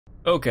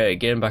Okay,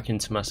 getting back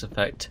into Mass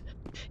Effect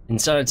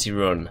Insanity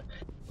Run.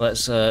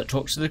 Let's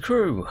talk to the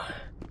crew.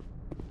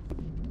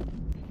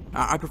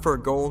 I prefer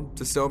gold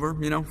to silver,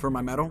 you know, for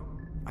my medal.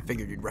 I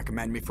figured you'd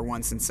recommend me for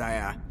one since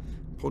I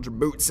pulled your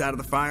boots out of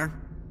the fire.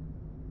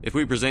 If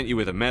we present you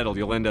with a medal,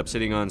 you'll end up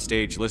sitting on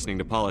stage listening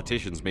to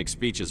politicians make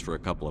speeches for a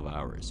couple of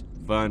hours.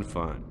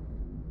 Fun.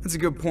 That's a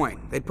good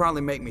point. They'd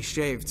probably make me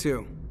shave,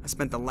 too. I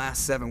spent the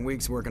last 7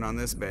 weeks working on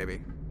this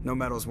baby. No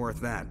medal's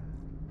worth that.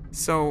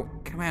 So,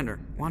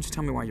 Commander, why don't you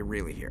tell me why you're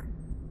really here?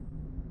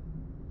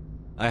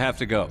 I have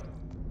to go.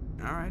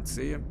 Alright,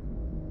 see ya.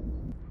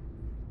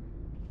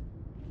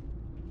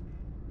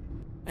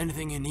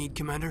 Anything you need,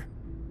 Commander?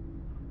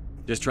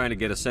 Just trying to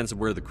get a sense of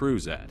where the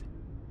crew's at.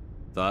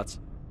 Thoughts?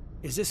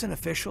 Is this an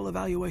official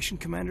evaluation,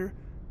 Commander?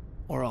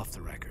 Or off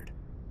the record?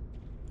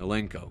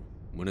 Alenko,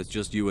 when it's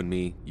just you and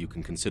me, you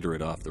can consider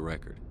it off the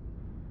record.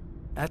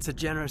 That's a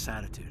generous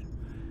attitude.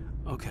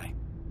 Okay.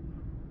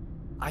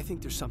 I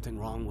think there's something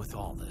wrong with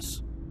all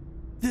this.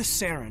 This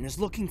Saren is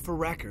looking for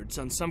records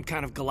on some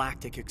kind of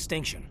galactic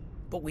extinction,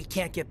 but we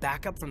can't get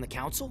backup from the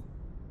Council?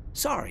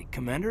 Sorry,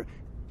 Commander.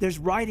 There's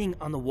writing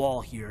on the wall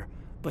here,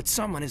 but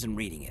someone isn't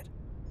reading it.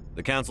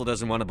 The Council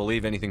doesn't want to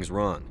believe anything's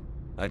wrong.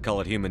 I'd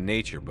call it human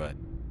nature, but...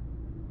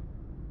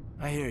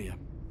 I hear you.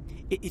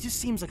 It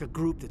just seems like a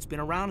group that's been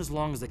around as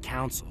long as the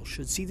Council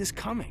should see this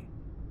coming.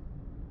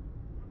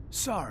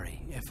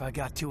 Sorry if I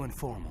got too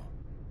informal.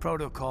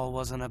 Protocol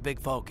wasn't a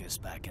big focus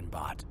back in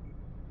Bot.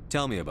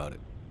 Tell me about it.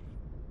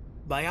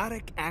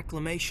 Biotic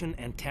acclimation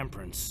and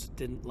temperance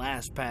didn't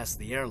last past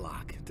the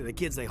airlock. To the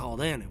kids they hauled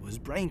in, it was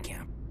brain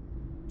camp.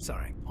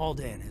 Sorry, hauled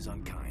in is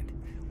unkind.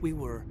 We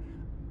were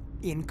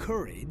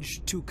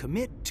encouraged to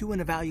commit to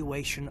an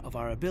evaluation of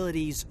our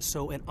abilities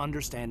so an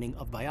understanding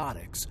of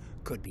biotics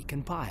could be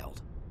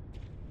compiled.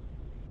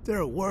 There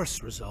are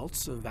worse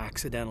results of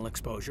accidental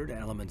exposure to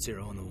element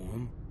 0 in the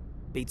womb.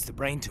 Beats the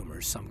brain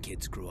tumors some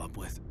kids grew up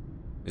with.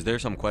 Is there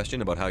some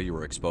question about how you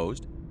were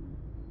exposed?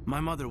 My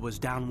mother was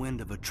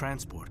downwind of a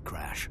transport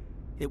crash.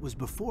 It was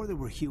before there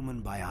were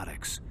human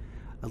biotics,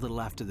 a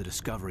little after the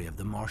discovery of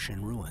the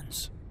Martian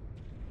ruins.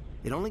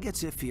 It only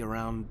gets iffy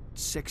around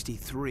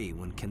 63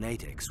 when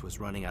Kinetics was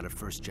running out of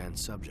first-gen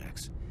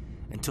subjects.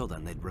 Until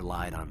then, they'd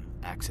relied on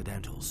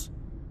accidentals.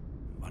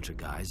 A bunch of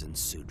guys in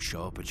suits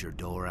show up at your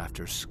door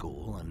after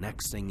school, and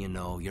next thing you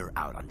know, you're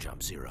out on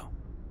Jump Zero.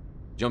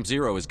 Jump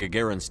Zero is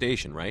Gagarin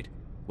Station, right?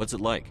 What's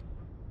it like?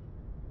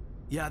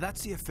 Yeah,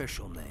 that's the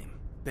official name.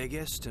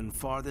 Biggest and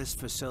farthest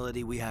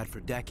facility we had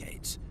for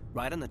decades.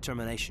 Right on the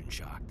termination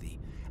shock, the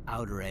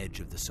outer edge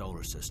of the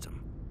solar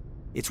system.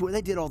 It's where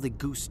they did all the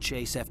Goose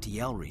Chase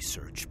FTL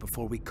research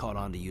before we caught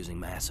on to using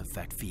mass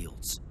effect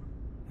fields.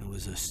 It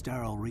was a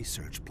sterile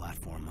research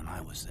platform when I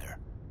was there.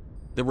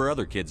 There were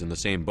other kids in the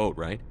same boat,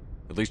 right?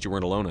 At least you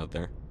weren't alone out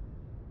there.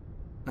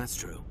 That's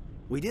true.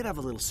 We did have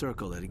a little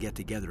circle that'd get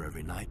together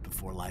every night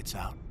before lights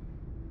out.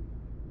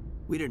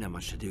 We didn't have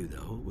much to do,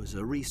 though. It was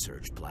a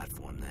research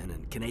platform then,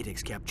 and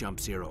Kinetics kept Jump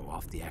Zero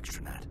off the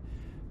extranet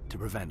to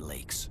prevent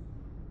leaks.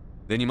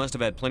 Then you must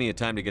have had plenty of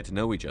time to get to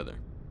know each other.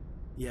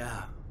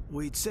 Yeah,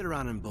 we'd sit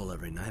around and bull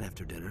every night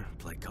after dinner,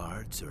 play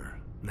cards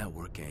or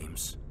network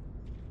games.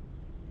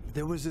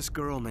 There was this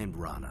girl named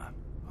Rana,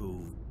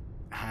 who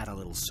had a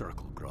little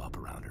circle grow up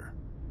around her.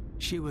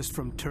 She was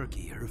from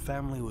Turkey. Her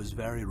family was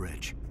very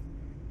rich.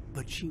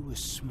 But she was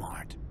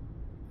smart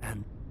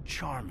and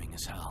charming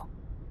as hell.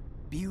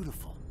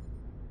 Beautiful.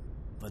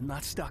 But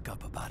not stuck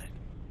up about it.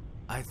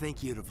 I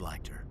think you'd have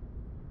liked her.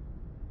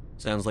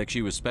 Sounds like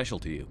she was special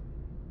to you.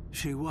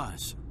 She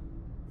was.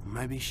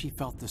 Maybe she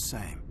felt the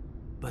same.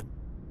 But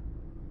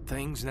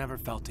things never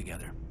felt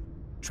together.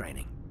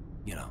 Training,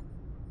 you know.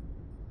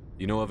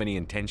 You know of any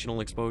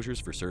intentional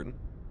exposures for certain?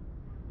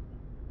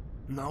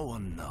 No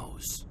one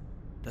knows.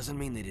 Doesn't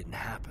mean they didn't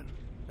happen.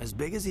 As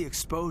big as the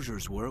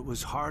exposures were, it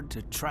was hard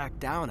to track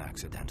down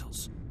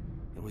accidentals.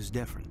 It was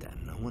different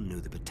then. No one knew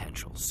the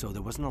potential, so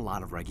there wasn't a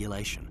lot of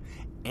regulation.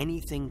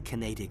 Anything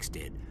Kinetics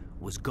did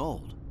was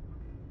gold.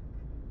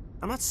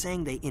 I'm not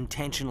saying they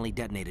intentionally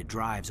detonated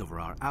drives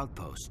over our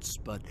outposts,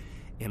 but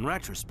in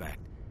retrospect,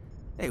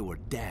 they were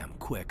damn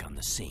quick on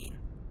the scene.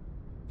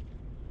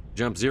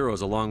 Jump Zero is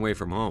a long way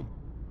from home.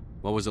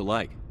 What was it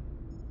like?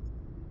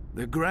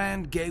 The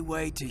grand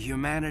gateway to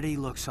humanity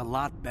looks a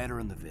lot better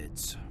in the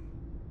vids.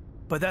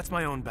 But that's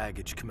my own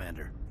baggage,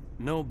 Commander.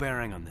 No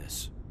bearing on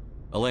this.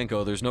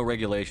 Alenko, there's no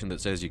regulation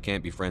that says you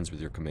can't be friends with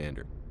your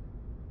commander.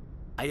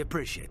 I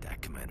appreciate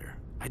that, Commander.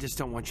 I just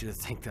don't want you to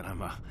think that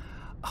I'm a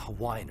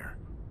whiner.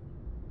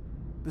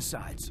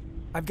 Besides,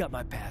 I've got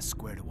my past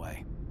squared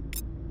away.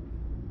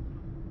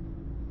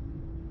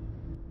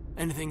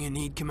 Anything you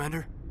need,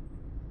 Commander?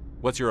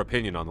 What's your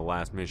opinion on the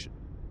last mission?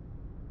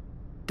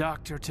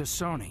 Dr.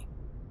 Tassoni.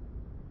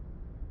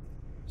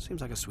 Seems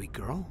like a sweet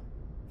girl.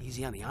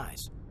 Easy on the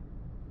eyes.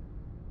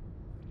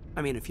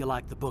 I mean, if you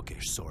like the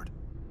bookish sort.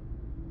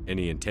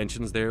 Any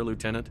intentions there,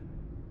 Lieutenant?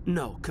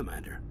 No,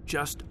 Commander.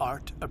 Just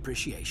art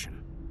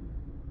appreciation.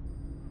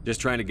 Just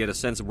trying to get a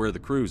sense of where the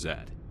crew's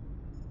at.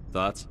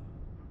 Thoughts?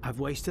 I've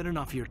wasted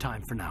enough of your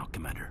time for now,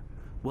 Commander.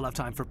 We'll have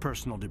time for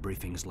personal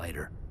debriefings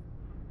later.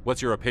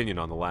 What's your opinion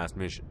on the last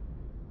mission?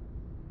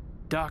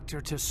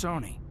 Dr.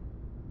 Tassoni.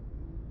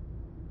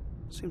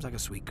 Seems like a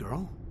sweet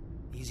girl.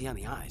 Easy on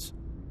the eyes.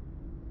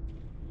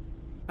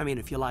 I mean,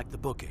 if you like the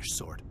bookish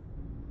sort.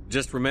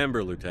 Just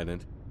remember,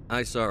 Lieutenant,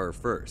 I saw her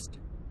first.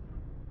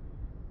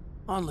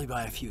 Only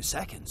by a few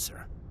seconds,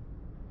 sir.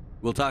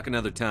 We'll talk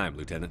another time,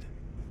 Lieutenant.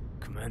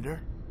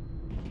 Commander?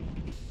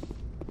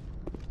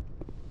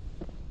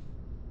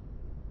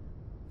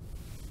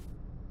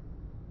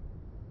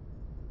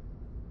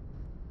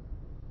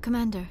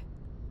 Commander,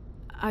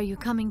 are you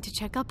coming to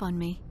check up on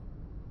me?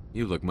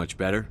 You look much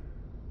better.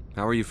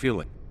 How are you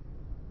feeling?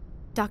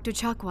 Dr.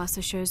 Chakwas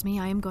assures me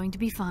I am going to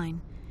be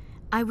fine.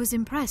 I was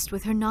impressed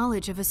with her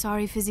knowledge of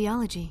Asari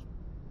physiology.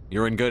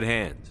 You're in good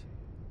hands.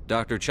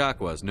 Dr.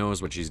 Chakwas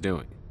knows what she's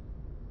doing.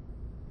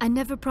 I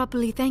never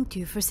properly thanked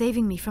you for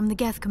saving me from the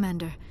Geth,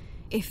 Commander.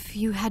 If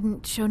you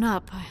hadn't shown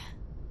up...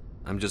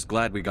 I'm just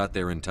glad we got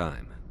there in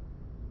time.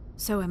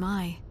 So am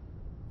I.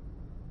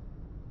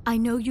 I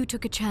know you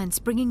took a chance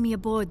bringing me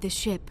aboard this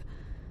ship.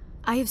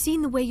 I have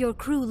seen the way your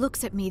crew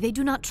looks at me. They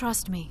do not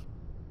trust me.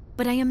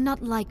 But I am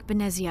not like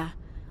Benezia.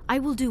 I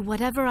will do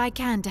whatever I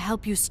can to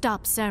help you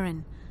stop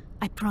Saren.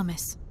 I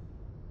promise.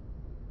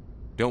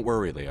 Don't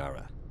worry,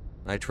 Liara.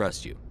 I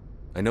trust you.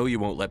 I know you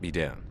won't let me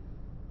down.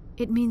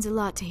 It means a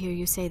lot to hear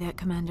you say that,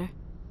 Commander.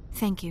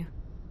 Thank you.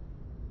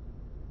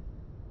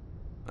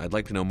 I'd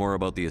like to know more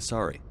about the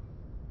Asari.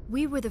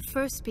 We were the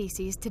first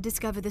species to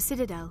discover the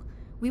Citadel.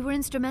 We were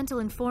instrumental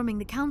in forming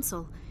the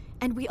Council,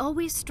 and we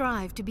always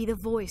strive to be the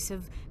voice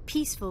of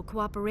peaceful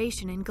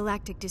cooperation in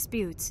galactic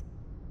disputes.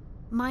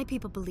 My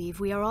people believe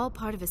we are all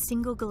part of a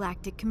single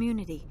galactic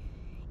community.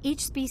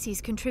 Each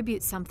species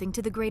contributes something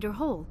to the greater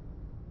whole.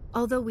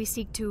 Although we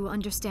seek to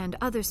understand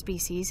other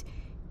species,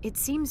 it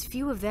seems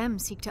few of them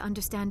seek to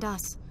understand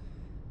us.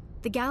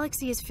 The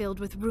galaxy is filled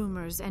with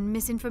rumors and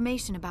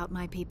misinformation about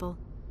my people.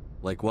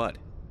 Like what?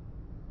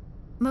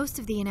 Most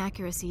of the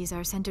inaccuracies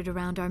are centered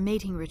around our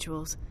mating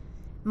rituals.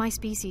 My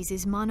species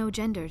is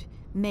monogendered.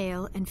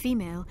 Male and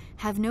female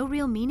have no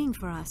real meaning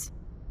for us.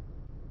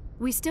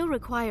 We still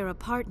require a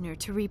partner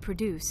to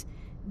reproduce.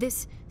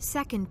 This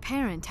second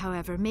parent,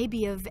 however, may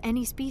be of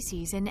any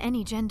species and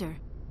any gender.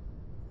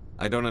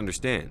 I don't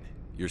understand.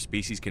 Your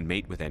species can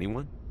mate with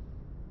anyone?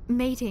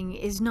 Mating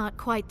is not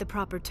quite the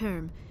proper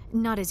term,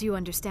 not as you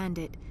understand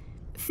it.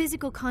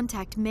 Physical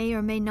contact may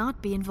or may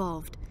not be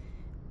involved,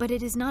 but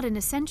it is not an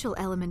essential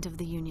element of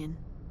the union.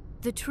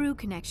 The true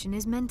connection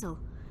is mental.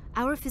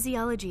 Our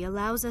physiology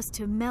allows us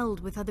to meld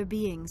with other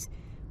beings.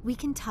 We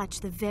can touch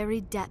the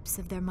very depths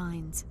of their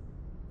minds.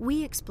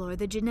 We explore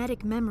the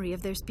genetic memory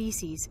of their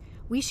species.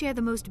 We share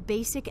the most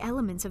basic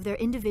elements of their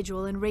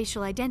individual and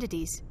racial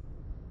identities.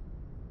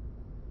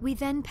 We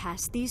then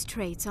pass these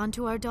traits on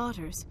to our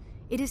daughters.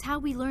 It is how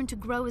we learn to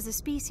grow as a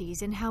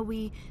species and how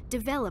we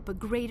develop a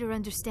greater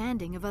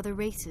understanding of other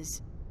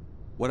races.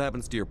 What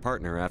happens to your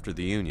partner after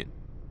the union?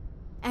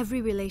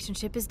 Every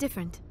relationship is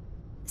different.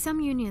 Some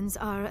unions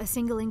are a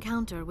single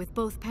encounter with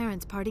both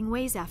parents parting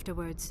ways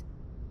afterwards.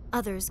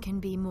 Others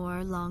can be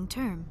more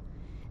long-term.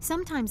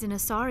 Sometimes an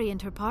Asari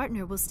and her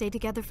partner will stay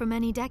together for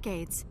many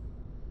decades.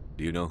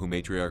 Do you know who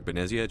Matriarch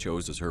Benezia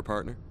chose as her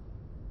partner?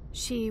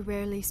 She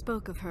rarely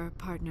spoke of her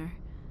partner.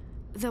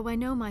 Though I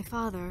know my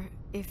father,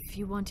 if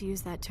you want to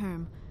use that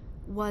term,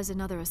 was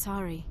another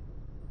Asari.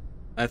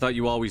 I thought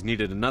you always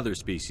needed another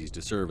species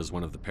to serve as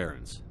one of the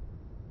parents.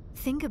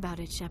 Think about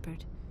it,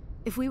 Shepard.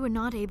 If we were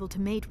not able to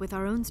mate with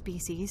our own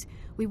species,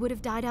 we would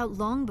have died out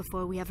long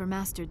before we ever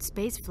mastered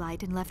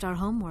spaceflight and left our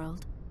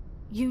homeworld.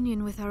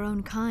 Union with our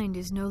own kind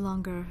is no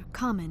longer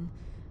common,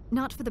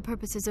 not for the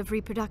purposes of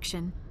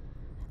reproduction.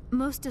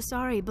 Most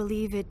Asari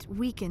believe it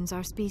weakens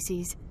our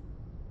species.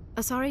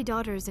 Asari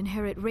daughters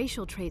inherit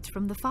racial traits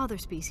from the father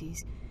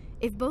species.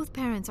 If both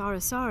parents are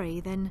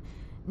Asari, then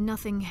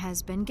nothing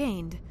has been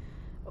gained,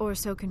 or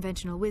so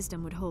conventional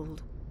wisdom would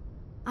hold.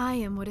 I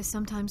am what is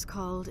sometimes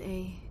called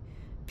a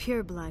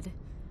pureblood.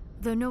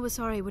 Though no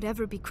Asari would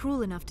ever be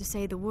cruel enough to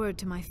say the word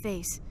to my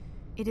face,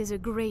 it is a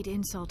great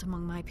insult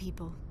among my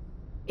people.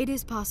 It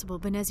is possible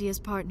Benezia's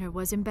partner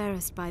was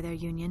embarrassed by their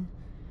union.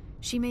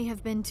 She may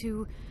have been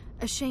too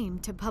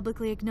ashamed to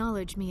publicly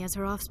acknowledge me as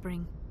her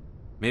offspring.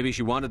 Maybe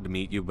she wanted to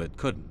meet you, but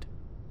couldn't.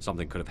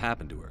 Something could have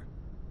happened to her.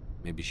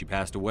 Maybe she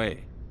passed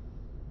away.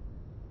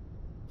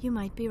 You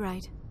might be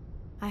right.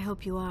 I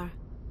hope you are.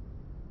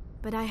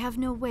 But I have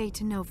no way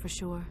to know for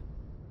sure.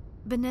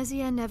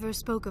 Benezia never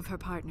spoke of her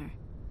partner.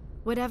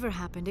 Whatever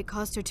happened, it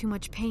caused her too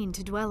much pain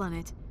to dwell on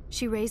it.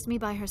 She raised me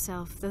by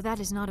herself, though that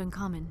is not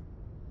uncommon.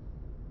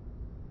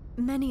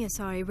 Many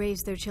Asari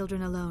raise their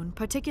children alone,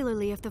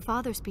 particularly if the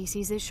father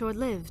species is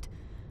short-lived.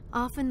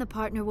 Often the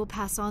partner will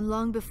pass on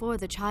long before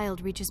the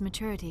child reaches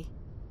maturity.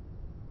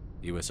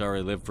 You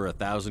Asari live for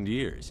 1,000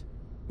 years.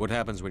 What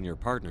happens when your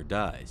partner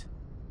dies?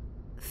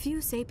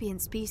 Few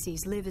sapient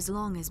species live as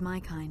long as my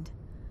kind.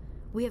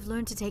 We have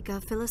learned to take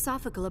a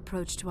philosophical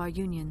approach to our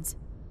unions.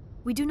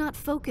 We do not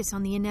focus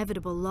on the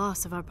inevitable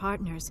loss of our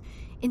partners.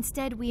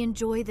 Instead, we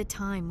enjoy the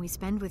time we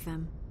spend with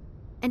them.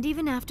 And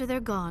even after they're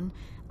gone,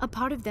 A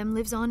part of them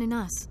lives on in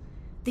us.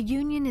 The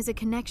Union is a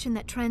connection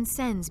that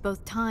transcends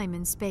both time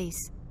and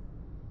space.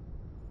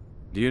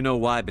 Do you know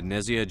why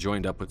Benezia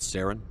joined up with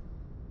Saren?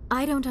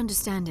 I don't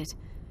understand it.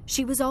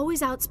 She was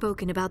always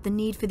outspoken about the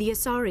need for the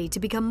Asari to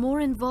become more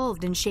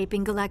involved in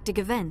shaping galactic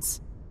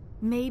events.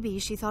 Maybe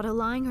she thought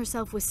allying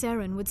herself with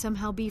Saren would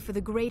somehow be for the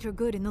greater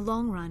good in the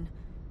long run.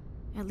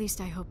 At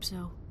least I hope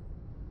so.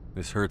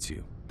 This hurts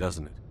you,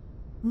 doesn't it?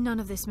 None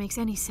of this makes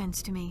any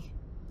sense to me.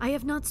 I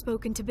have not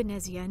spoken to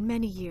Benezia in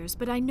many years,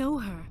 but I know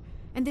her,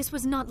 and this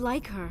was not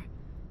like her.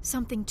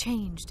 Something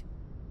changed.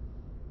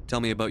 Tell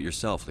me about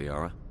yourself,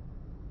 Liara.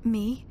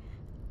 Me?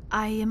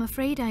 I am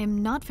afraid I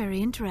am not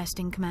very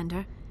interesting,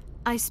 Commander.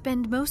 I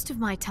spend most of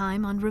my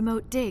time on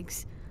remote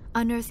digs,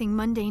 unearthing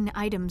mundane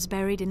items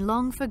buried in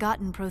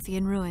long-forgotten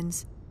Prothean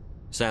ruins.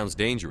 Sounds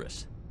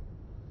dangerous.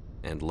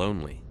 And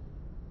lonely.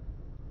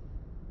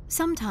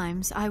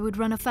 Sometimes I would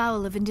run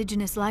afoul of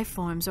indigenous life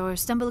forms or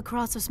stumble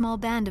across a small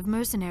band of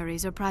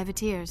mercenaries or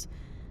privateers,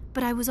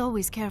 but I was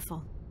always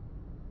careful.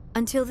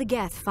 Until the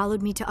Geth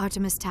followed me to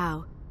Artemis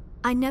Tau,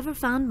 I never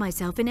found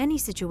myself in any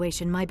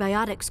situation my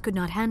biotics could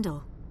not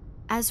handle.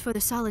 As for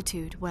the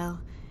solitude,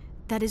 well,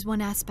 that is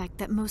one aspect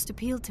that most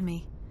appealed to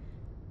me.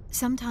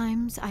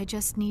 Sometimes I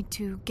just need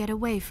to get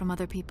away from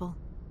other people.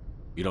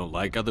 You don't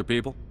like other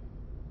people?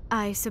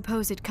 I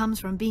suppose it comes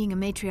from being a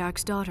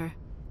matriarch's daughter.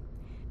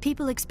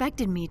 People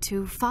expected me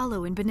to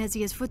follow in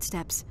Benezia's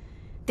footsteps.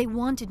 They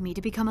wanted me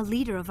to become a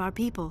leader of our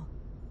people.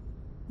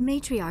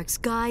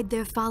 Matriarchs guide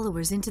their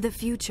followers into the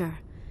future.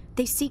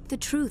 They seek the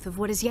truth of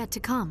what is yet to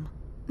come.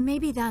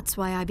 Maybe that's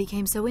why I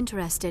became so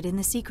interested in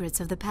the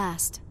secrets of the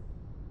past.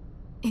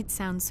 It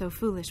sounds so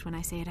foolish when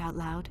I say it out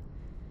loud.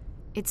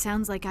 It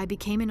sounds like I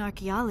became an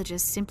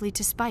archaeologist simply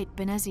to spite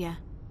Benezia.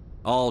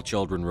 All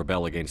children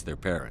rebel against their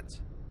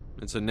parents.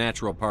 It's a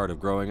natural part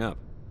of growing up.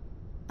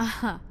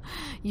 Aha,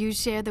 you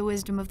share the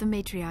wisdom of the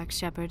matriarch,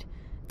 Shepard.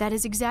 That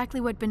is exactly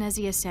what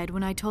Benezia said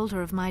when I told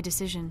her of my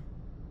decision.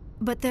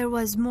 But there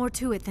was more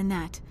to it than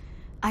that.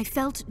 I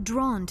felt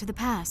drawn to the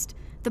past.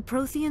 The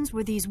Protheans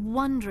were these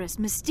wondrous,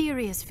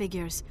 mysterious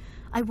figures.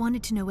 I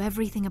wanted to know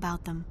everything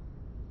about them.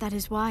 That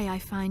is why I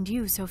find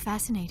you so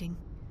fascinating.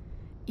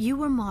 You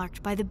were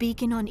marked by the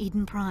beacon on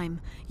Eden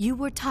Prime. You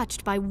were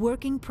touched by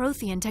working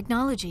Prothean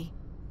technology.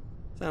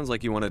 Sounds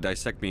like you want to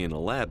dissect me in a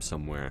lab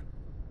somewhere.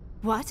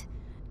 What?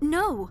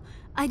 No,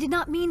 I did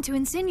not mean to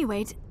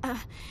insinuate.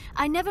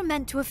 I never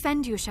meant to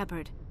offend you,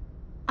 Shepard.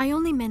 I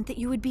only meant that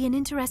you would be an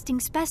interesting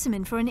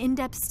specimen for an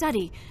in-depth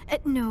study.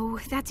 No,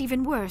 that's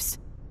even worse.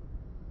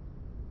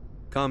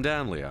 Calm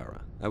down,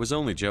 Liara. I was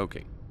only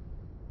joking.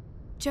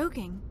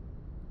 Joking?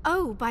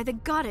 Oh, by the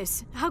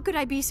goddess, how could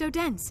I be so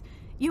dense?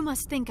 You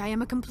must think I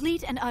am a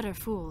complete and utter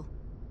fool.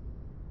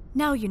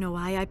 Now you know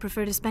why I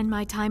prefer to spend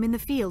my time in the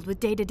field with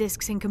data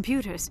disks and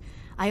computers.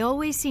 I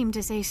always seem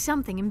to say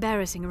something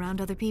embarrassing around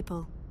other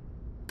people.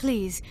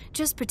 Please,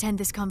 just pretend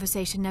this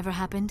conversation never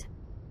happened.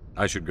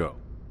 I should go.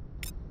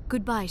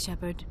 Goodbye,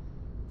 Shepard.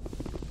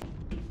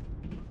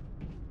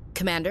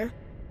 Commander?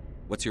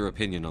 What's your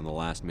opinion on the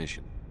last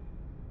mission?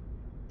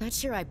 Not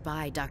sure I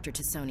buy Dr.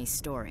 Tassoni's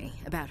story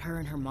about her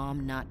and her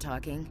mom not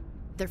talking.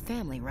 They're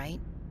family, right?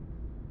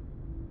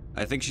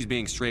 I think she's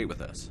being straight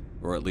with us.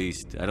 Or at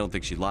least, I don't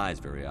think she lies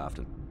very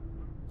often.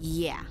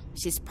 Yeah,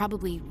 she's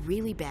probably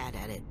really bad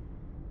at it.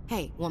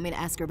 Hey, want me to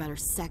ask her about her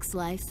sex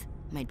life?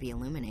 Might be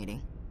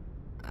illuminating.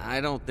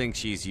 I don't think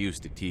she's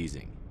used to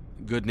teasing.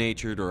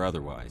 Good-natured or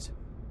otherwise.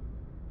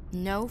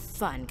 No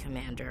fun,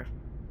 Commander.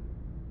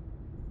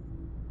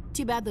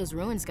 Too bad those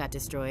ruins got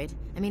destroyed.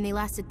 I mean, they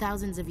lasted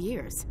thousands of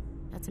years.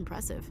 That's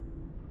impressive.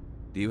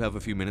 Do you have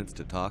a few minutes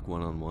to talk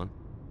one-on-one?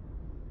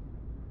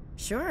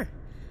 Sure.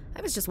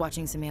 I was just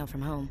watching some mail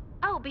from home.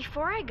 Oh,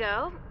 before I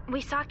go,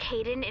 we saw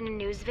Caden in a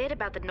news vid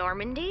about the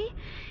Normandy.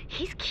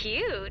 He's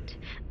cute.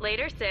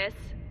 Later, sis.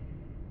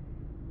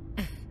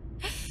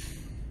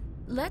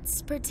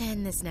 Let's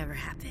pretend this never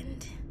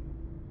happened.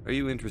 Are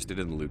you interested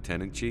in the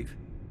Lieutenant Chief?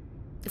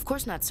 Of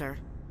course not, sir.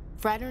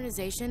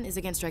 Fraternization is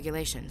against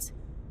regulations.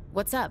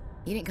 What's up?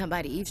 You didn't come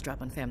by to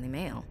eavesdrop on family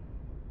mail.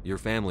 Your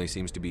family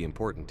seems to be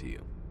important to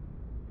you.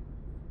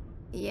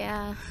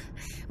 Yeah,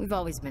 we've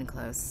always been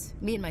close.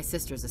 Me and my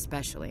sisters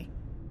especially.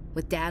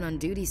 With Dad on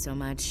duty so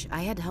much,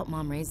 I had to help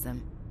Mom raise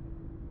them.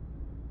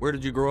 Where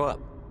did you grow up?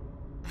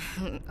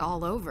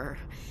 All over.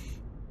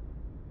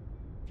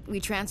 We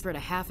transferred a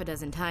half a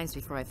dozen times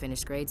before I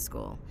finished grade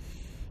school.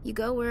 You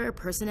go where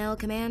personnel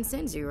command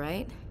sends you,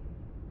 right?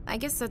 I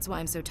guess that's why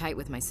I'm so tight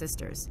with my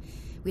sisters.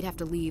 We'd have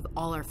to leave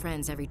all our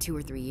friends every 2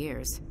 or 3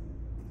 years.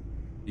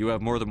 You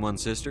have more than one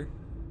sister?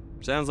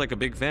 Sounds like a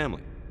big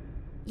family.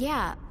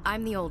 Yeah,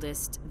 I'm the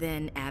oldest,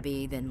 then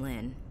Abby, then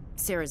Lynn.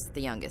 Sarah's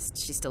the youngest.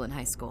 She's still in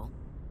high school.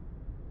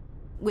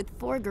 With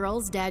 4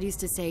 girls, Dad used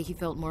to say he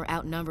felt more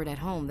outnumbered at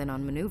home than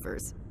on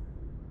maneuvers.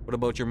 What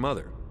about your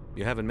mother?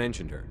 You haven't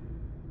mentioned her.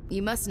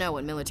 You must know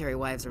what military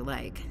wives are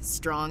like.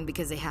 Strong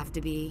because they have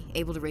to be,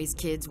 able to raise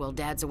kids while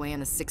Dad's away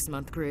on a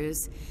 6-month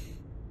cruise.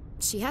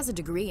 She has a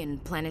degree in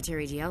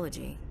planetary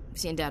geology.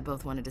 She and Dad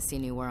both wanted to see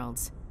new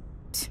worlds.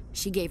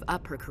 She gave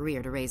up her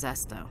career to raise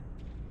us, though.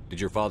 Did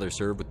your father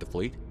serve with the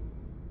fleet?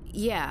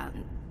 Yeah,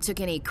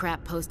 took any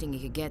crap posting he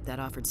could get that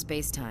offered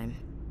space time.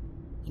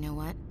 You know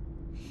what?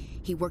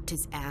 He worked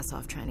his ass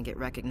off trying to get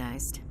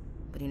recognized,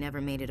 but he never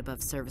made it above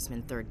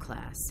serviceman 3rd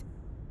class.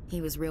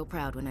 He was real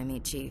proud when I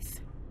met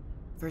Chief.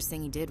 First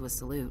thing he did was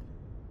salute.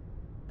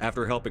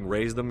 After helping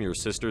raise them, your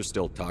sisters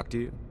still talk to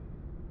you?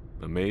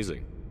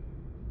 Amazing.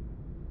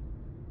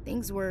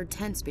 Things were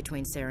tense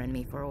between Sarah and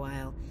me for a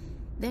while.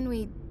 Then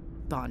we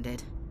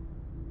bonded.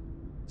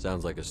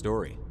 Sounds like a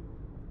story.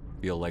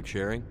 Feel like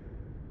sharing?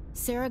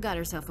 Sarah got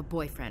herself a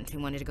boyfriend who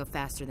wanted to go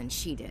faster than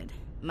she did,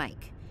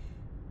 Mike.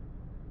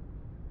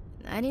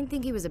 I didn't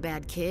think he was a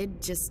bad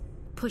kid, just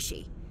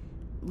pushy.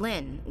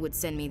 Lynn would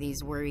send me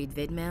these worried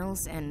vid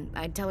mails, and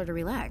I'd tell her to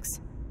relax.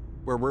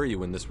 Where were you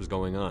when this was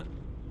going on?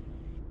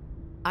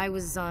 I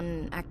was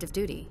on active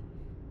duty.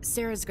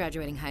 Sarah's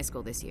graduating high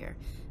school this year.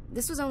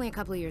 This was only a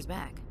couple of years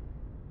back.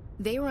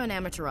 They were on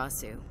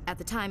Amaterasu. At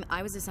the time,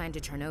 I was assigned to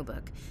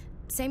Chernobog.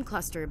 Same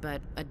cluster,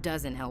 but a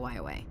dozen LY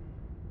away.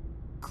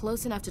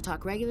 Close enough to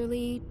talk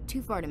regularly,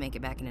 too far to make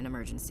it back in an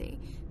emergency.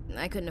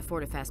 I couldn't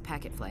afford a fast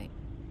packet flight.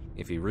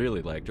 If he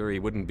really liked her, he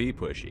wouldn't be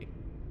pushy.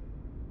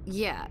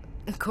 Yeah,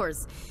 of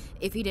course.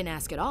 If he didn't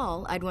ask at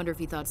all, I'd wonder if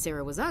he thought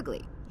Sarah was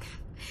ugly.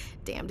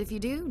 Damned if you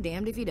do,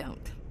 damned if you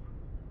don't.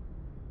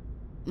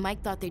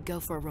 Mike thought they'd go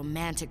for a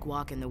romantic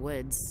walk in the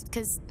woods,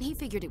 because he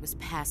figured it was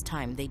past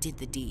time they did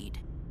the deed.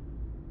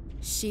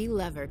 She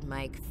levered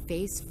Mike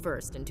face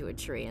first into a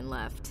tree and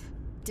left.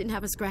 Didn't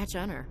have a scratch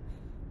on her.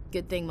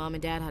 Good thing Mom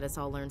and Dad had us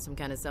all learn some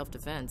kind of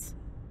self-defense.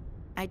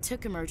 I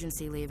took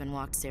emergency leave and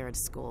walked Sarah to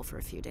school for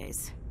a few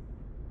days.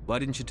 Why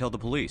didn't you tell the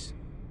police?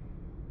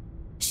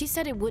 She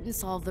said it wouldn't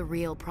solve the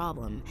real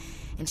problem,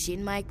 and she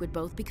and Mike would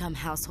both become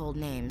household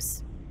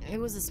names. It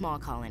was a small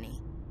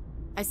colony.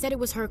 I said it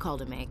was her call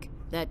to make,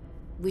 that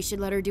we should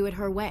let her do it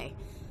her way.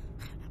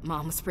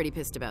 Mom was pretty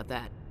pissed about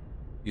that.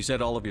 You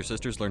said all of your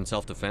sisters learned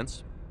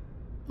self-defense?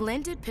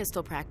 Lynn did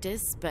pistol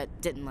practice, but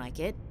didn't like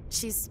it.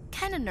 She's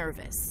kind of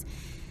nervous.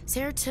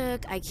 Sarah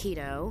took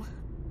Aikido.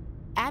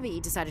 Abby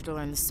decided to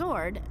learn the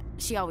sword.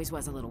 She always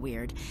was a little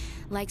weird.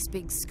 Likes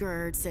big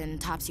skirts and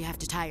tops you have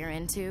to tie her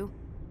into.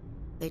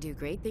 They do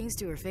great things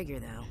to her figure,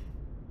 though.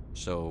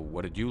 So,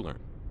 what did you learn?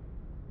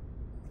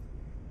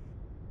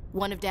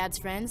 One of Dad's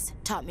friends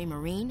taught me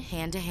Marine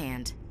hand to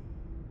hand.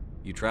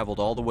 You traveled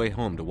all the way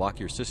home to walk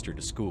your sister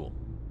to school.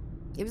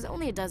 It was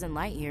only a dozen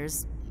light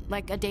years,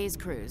 like a day's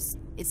cruise.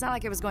 It's not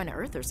like I was going to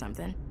Earth or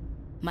something.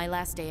 My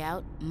last day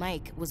out,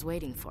 Mike was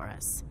waiting for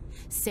us.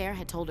 Sarah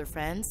had told her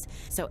friends,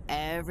 so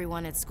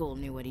everyone at school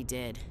knew what he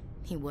did.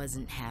 He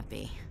wasn't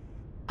happy.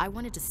 I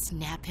wanted to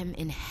snap him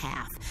in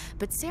half,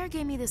 but Sarah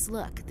gave me this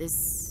look,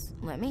 this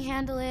let me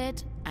handle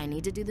it, I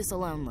need to do this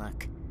alone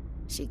look.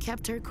 She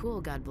kept her cool,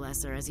 God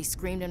bless her, as he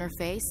screamed in her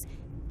face.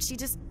 She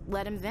just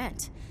let him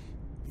vent.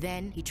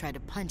 Then he tried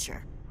to punch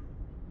her.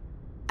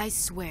 I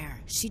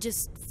swear, she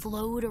just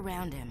flowed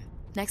around him.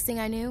 Next thing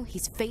I knew,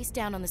 he's face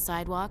down on the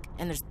sidewalk,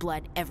 and there's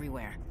blood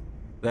everywhere.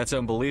 That's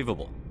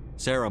unbelievable.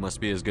 Sarah must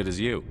be as good as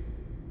you.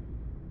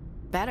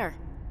 Better.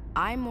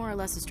 I'm more or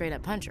less a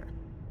straight-up puncher.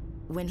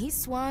 When he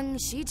swung,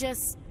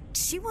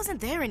 she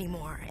wasn't there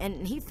anymore,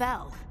 and he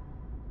fell.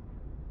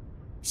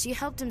 She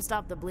helped him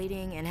stop the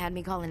bleeding and had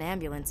me call an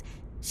ambulance.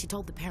 She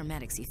told the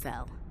paramedics he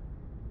fell.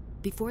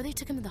 Before they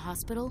took him to the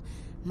hospital,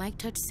 Mike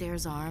touched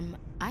Sarah's arm.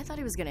 I thought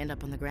he was going to end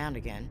up on the ground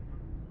again.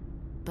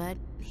 But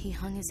he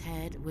hung his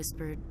head,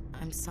 whispered,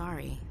 "I'm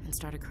sorry," and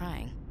started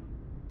crying.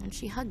 And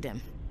she hugged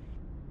him.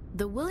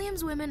 The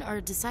Williams women are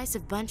a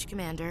decisive bunch,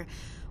 Commander.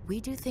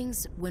 We do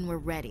things when we're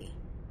ready.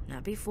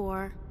 Not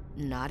before,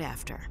 not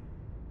after.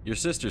 Your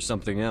sister's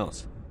something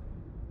else.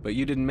 But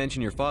you didn't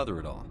mention your father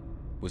at all.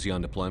 Was he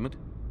on deployment?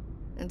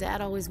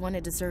 Dad always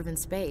wanted to serve in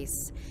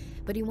space,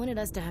 but he wanted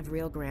us to have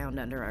real ground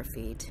under our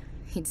feet.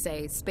 He'd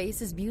say,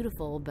 space is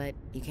beautiful, but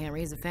you can't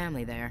raise a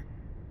family there.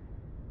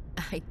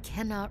 I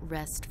cannot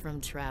rest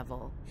from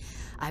travel.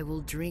 I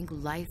will drink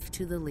life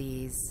to the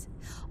lees.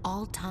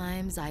 All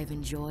times I have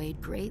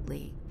enjoyed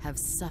greatly, have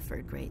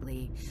suffered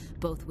greatly,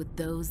 both with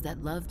those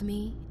that loved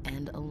me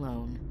and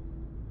alone.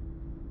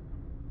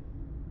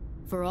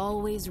 For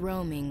always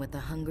roaming with a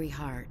hungry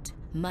heart,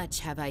 much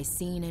have I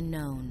seen and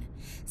known,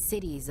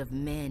 cities of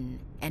men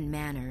and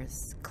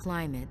manners,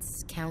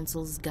 climates,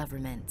 councils,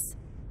 governments.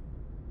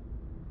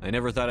 I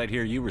never thought I'd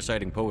hear you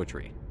reciting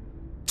poetry.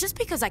 Just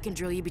because I can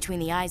drill you between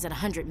the eyes at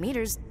 100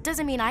 meters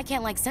doesn't mean I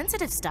can't like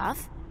sensitive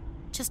stuff.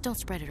 Just don't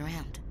spread it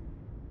around.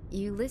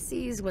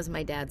 Ulysses was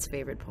my dad's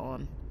favorite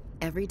poem.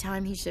 Every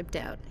time he shipped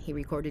out, he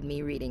recorded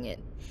me reading it.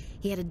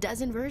 He had a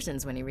dozen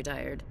versions when he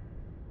retired.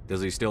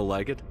 Does he still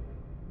like it?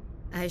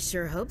 I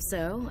sure hope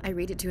so. I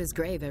read it to his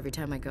grave every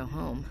time I go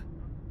home.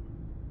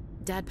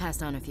 Dad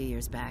passed on a few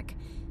years back.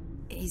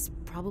 He's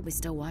probably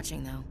still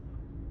watching, though.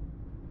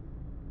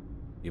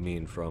 You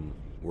mean from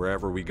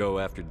wherever we go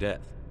after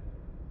death?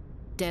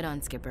 Dead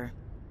on, Skipper.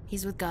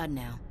 He's with God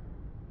now.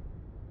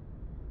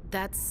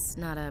 That's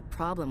not a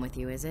problem with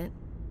you, is it?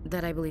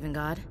 That I believe in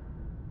God?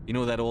 You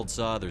know that old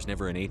saw, there's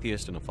never an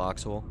atheist in a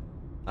foxhole?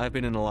 I've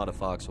been in a lot of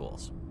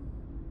foxholes.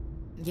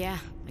 Yeah,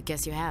 I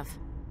guess you have.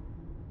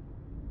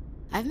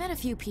 I've met a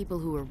few people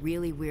who were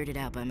really weirded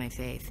out by my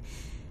faith.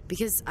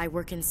 Because I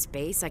work in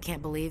space, I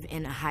can't believe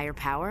in a higher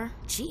power?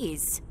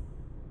 Jeez.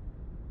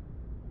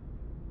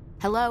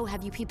 Hello,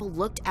 have you people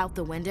looked out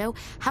the window?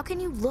 How can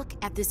you look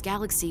at this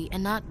galaxy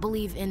and not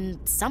believe in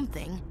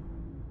something?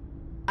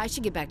 I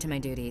should get back to my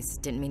duties.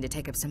 Didn't mean to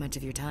take up so much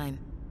of your time.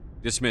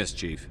 Dismissed,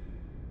 Chief.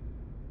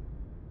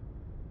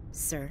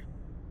 Sir.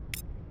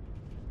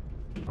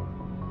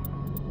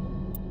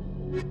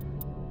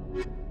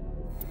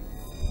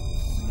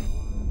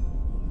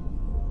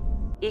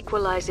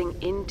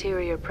 Equalizing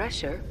interior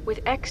pressure with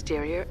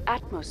exterior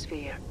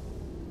atmosphere.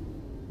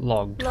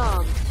 Logged.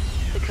 Logged.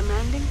 The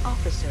commanding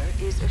officer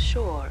is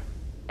ashore.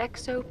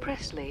 Exo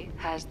Presley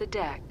has the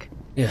deck.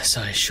 Yes,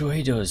 I sure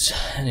he does.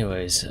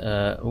 Anyways,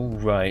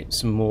 alright,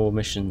 some more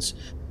missions.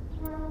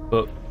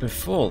 But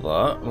before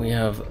that, we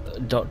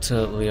have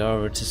Dr.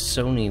 Liara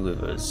Tassoni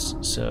with us,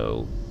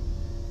 so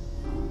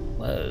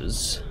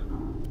let's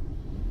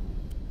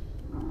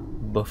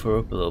buffer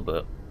up a little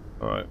bit.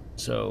 Alright,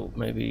 so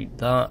maybe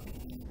that,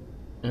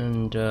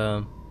 and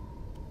alright,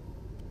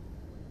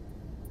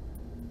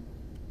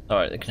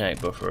 the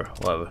kinetic buffer,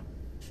 whatever.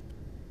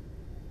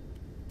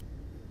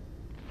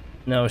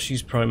 Now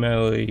she's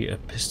primarily a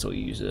pistol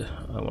user,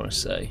 I want to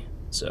say,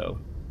 so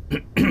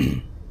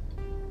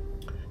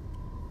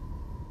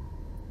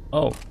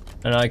oh,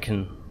 and I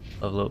can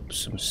level up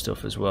some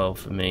stuff as well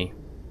for me.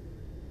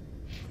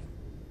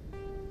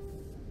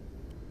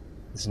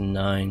 There's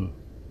 9.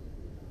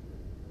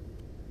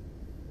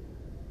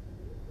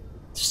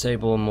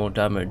 Disable more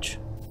damage.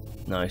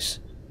 Nice.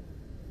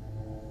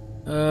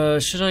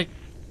 Should I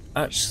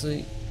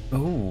actually...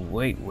 Oh,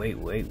 wait.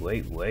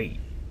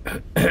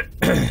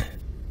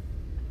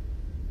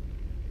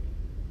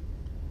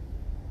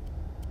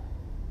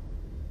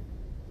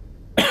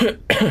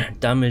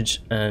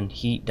 Damage and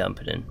heat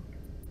dampening.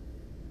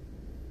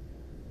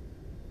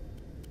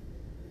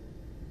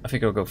 I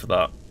think I'll go for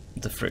that.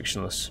 The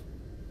frictionless.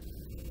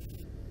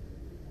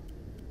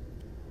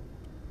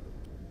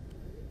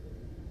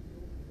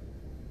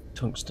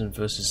 Tungsten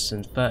versus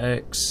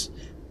synthetics.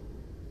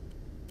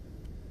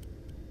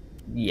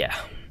 Yeah.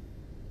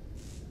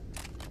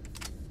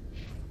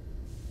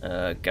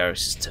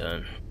 Garrus'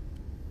 turn.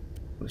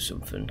 With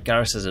something.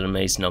 Garrus has an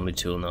amazing Omni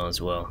tool now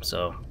as well,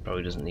 so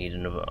probably doesn't need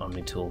another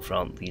Omni tool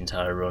throughout the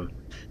entire run.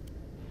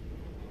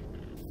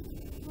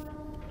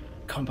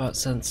 Combat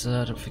sensor,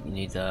 I don't think you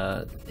need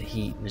that.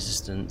 Heat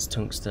resistance,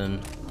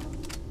 tungsten.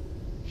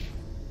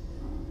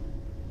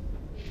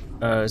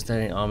 Is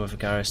there any armor for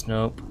Garrus?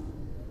 Nope.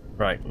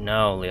 Right,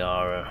 now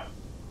Liara.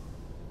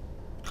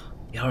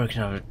 Liara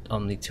can have an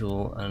Omni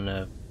tool and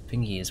a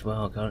thingy as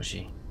well, can't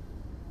she?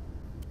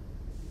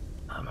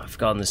 I've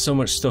forgotten, there's so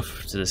much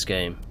stuff to this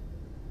game.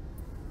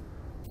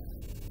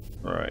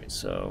 Right,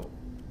 so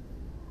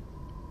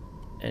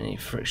any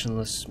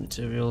frictionless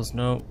materials?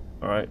 No.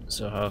 Alright,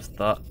 so I have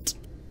that.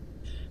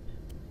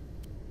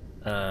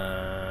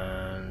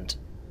 And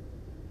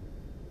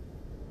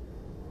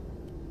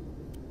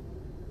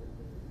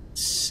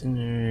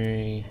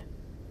incinerary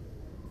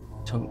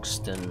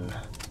tungsten.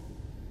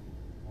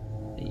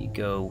 There you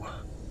go.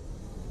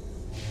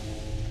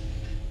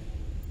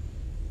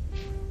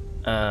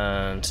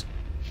 And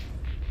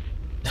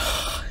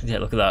yeah,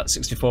 look at that,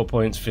 64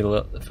 points for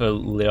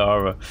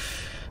Liara.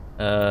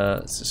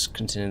 Let's just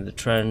continue the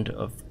trend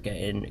of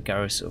getting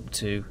Garrus up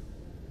to...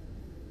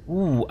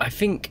 Ooh, I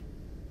think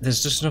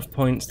there's just enough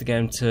points to get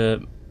him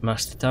to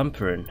master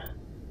tampering.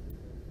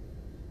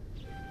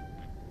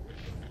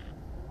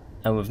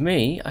 And with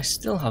me, I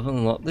still haven't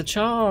unlocked the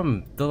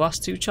charm, the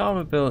last 2 charm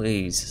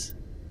abilities.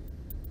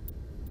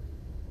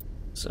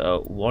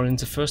 So, 1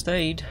 into first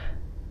aid.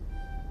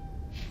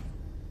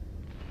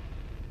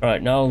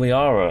 Right, now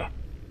Liara.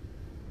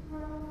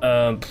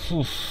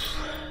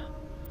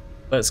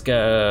 Let's get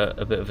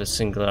a bit of a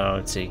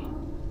singularity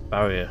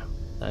barrier.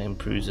 That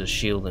improves her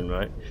shielding,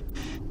 right?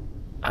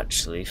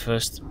 Actually,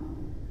 first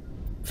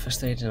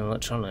aid and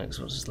electronics.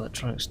 What does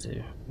electronics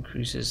do?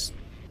 Increases...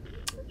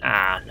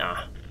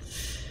 nah.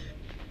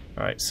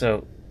 Alright,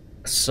 so...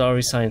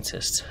 Sorry,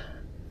 scientist.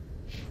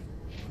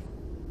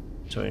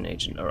 Sorry,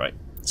 agent. Alright.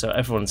 So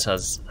everyone's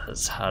has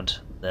had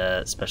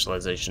their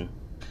specialization.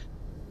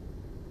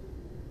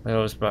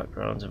 Liara's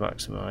background to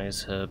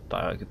maximize her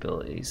biotic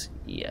abilities.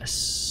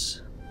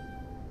 Yes.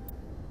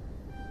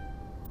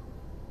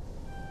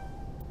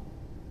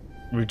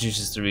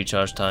 Reduces the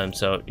recharge time,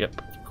 so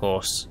yep, of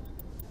course.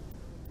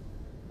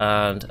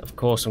 And of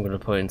course I'm going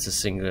to put into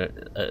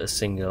a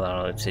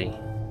singularity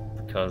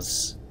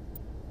because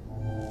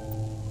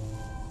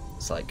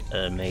it's like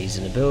an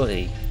amazing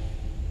ability.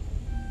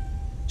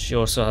 She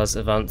also has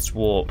advanced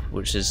warp,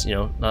 which is, you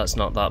know, that's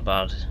not that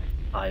bad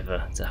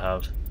either to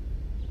have.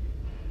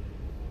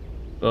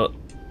 But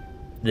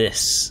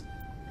this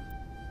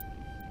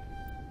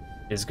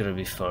is going to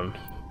be fun.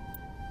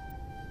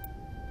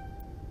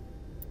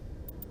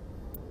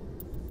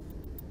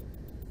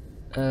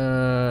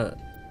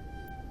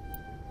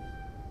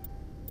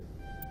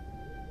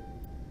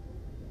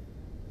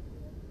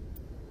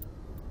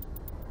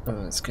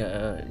 Let's get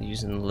her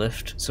using the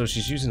lift. So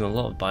she's using a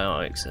lot of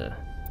biotics here.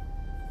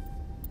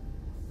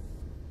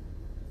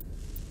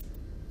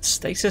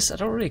 Stasis, I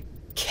don't really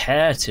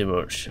care too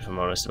much, if I'm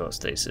honest, about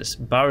stasis.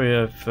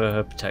 Barrier for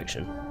her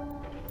protection.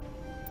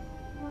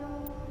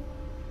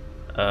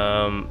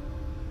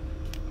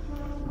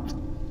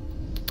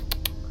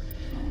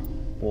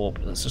 Warp,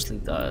 let's just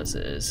leave that as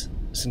it is.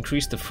 Let's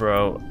increase the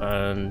throw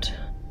and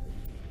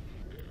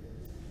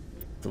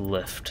the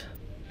lift.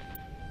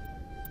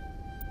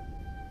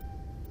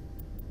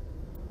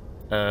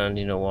 And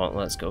you know what,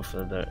 let's go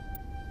for the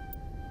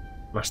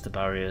master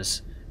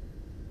barriers.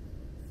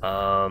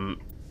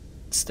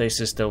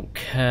 Stasis, don't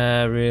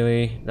care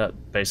really.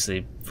 That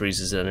basically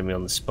freezes the enemy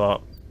on the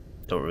spot.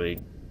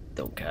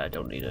 Don't care,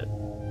 don't need it.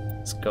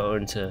 Let's go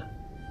into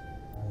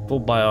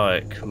full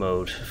biotic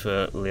mode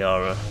for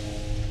Liara.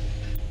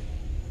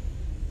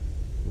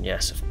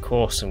 Yes, of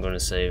course I'm going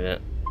to save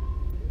it,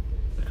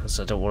 because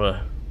I don't want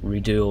to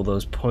redo all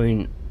those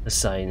point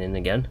assigning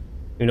again.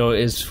 You know,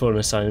 it is fun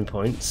assigning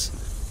points.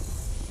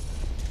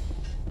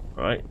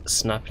 Right,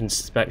 snap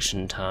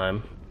inspection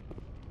time.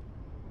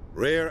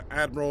 Rear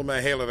Admiral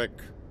Mihailovic,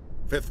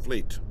 5th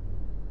Fleet.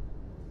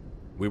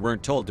 We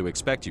weren't told to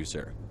expect you,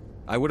 sir.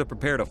 I would have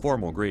prepared a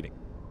formal greeting.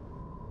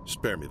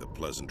 Spare me the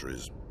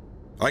pleasantries.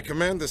 I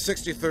command the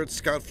 63rd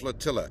Scout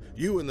Flotilla.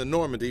 You and the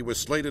Normandy were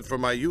slated for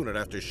my unit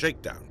after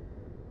shakedown.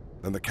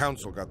 Then the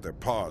Council got their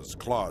paws,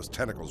 claws,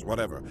 tentacles,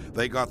 whatever.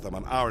 They got them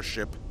on our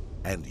ship,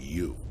 and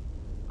you.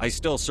 I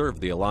still serve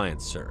the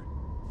Alliance, sir.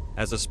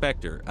 As a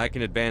Spectre, I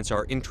can advance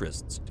our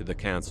interests to the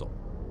Council.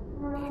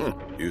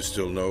 You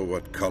still know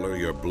what color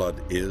your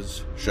blood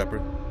is,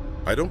 Shepard?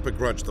 I don't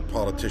begrudge the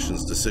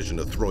politician's decision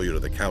to throw you to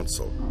the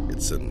Council.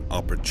 It's an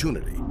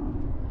opportunity.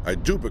 I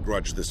do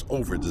begrudge this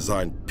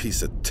over-designed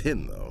piece of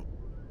tin, though.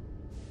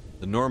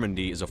 The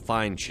Normandy is a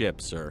fine ship,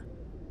 sir.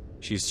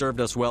 She's served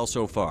us well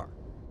so far.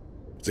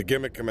 It's a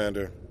gimmick,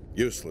 Commander.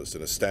 Useless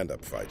in a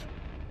stand-up fight.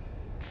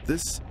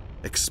 This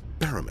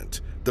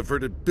experiment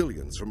diverted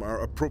billions from our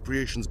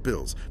appropriations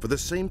bills. For the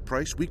same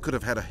price, we could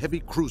have had a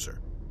heavy cruiser.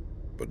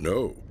 But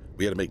no,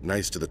 we had to make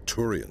nice to the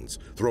Turians,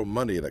 throw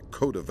money at a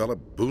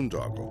co-developed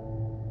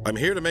boondoggle. I'm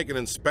here to make an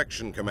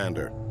inspection,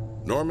 Commander.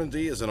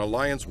 Normandy is an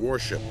Alliance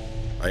warship.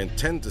 I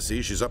intend to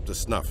see she's up to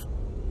snuff.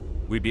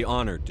 We'd be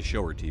honored to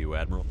show her to you,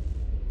 Admiral.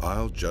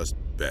 I'll just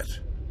bet.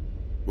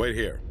 Wait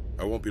here.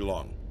 I won't be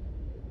long.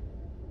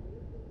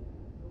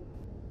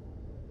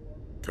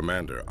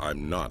 Commander,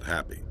 I'm not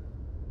happy.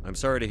 I'm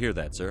sorry to hear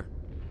that, sir.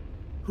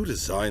 Who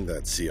designed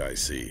that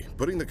CIC?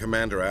 Putting the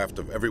commander aft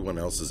of everyone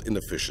else is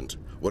inefficient.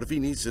 What if he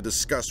needs to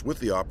discuss with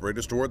the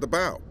operators toward the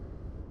bow?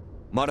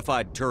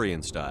 Modified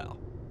Turian style.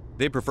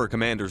 They prefer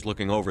commanders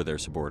looking over their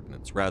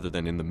subordinates, rather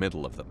than in the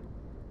middle of them.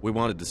 We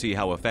wanted to see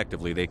how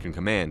effectively they can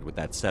command with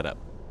that setup.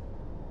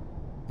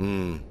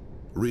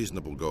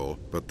 Reasonable goal,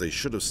 but they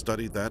should have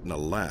studied that in a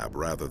lab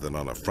rather than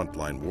on a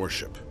frontline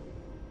warship.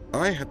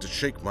 I had to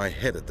shake my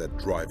head at that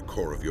drive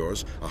core of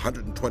yours.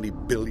 120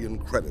 billion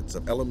credits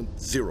of element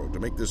 0 to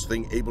make this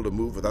thing able to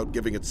move without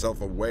giving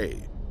itself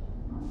away.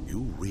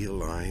 You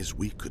realize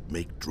we could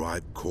make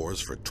drive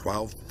cores for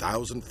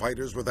 12,000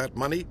 fighters with that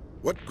money?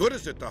 What good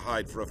is it to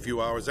hide for a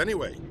few hours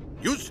anyway?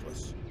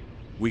 Useless.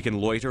 We can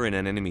loiter in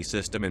an enemy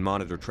system and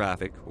monitor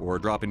traffic, or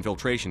drop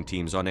infiltration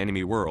teams on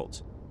enemy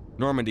worlds.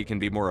 Normandy can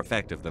be more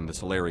effective than the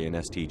Solarian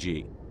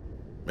STG.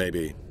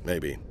 Maybe.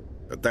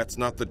 But that's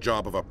not the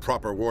job of a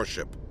proper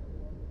warship.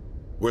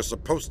 We're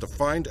supposed to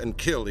find and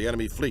kill the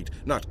enemy fleet,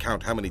 not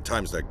count how many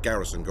times their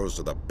garrison goes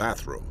to the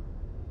bathroom.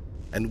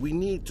 And we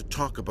need to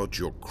talk about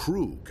your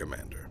crew,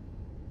 Commander.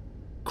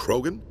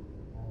 Krogan?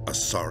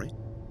 Asari?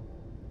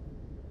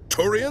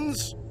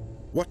 Turians?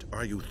 What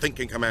are you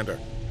thinking, Commander?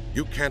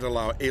 You can't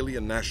allow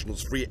alien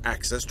nationals free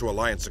access to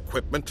Alliance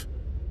equipment?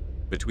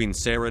 Between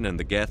Saren and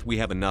the Geth, we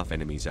have enough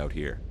enemies out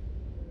here.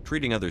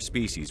 Treating other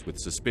species with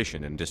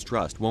suspicion and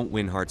distrust won't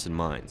win hearts and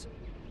minds.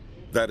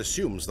 That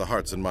assumes the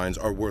hearts and minds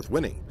are worth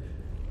winning.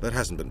 That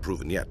hasn't been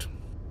proven yet.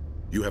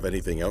 You have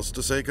anything else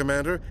to say,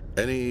 Commander?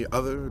 Any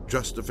other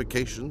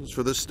justifications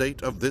for the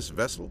state of this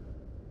vessel?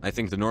 I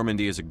think the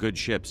Normandy is a good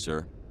ship,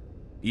 sir.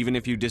 Even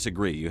if you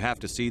disagree, you have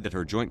to see that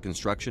her joint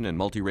construction and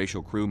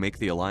multiracial crew make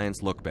the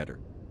Alliance look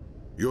better.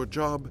 Your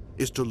job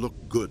is to look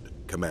good,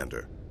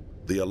 Commander.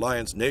 The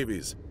Alliance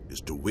navies is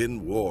to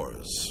win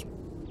wars.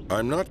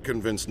 I'm not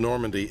convinced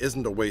Normandy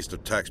isn't a waste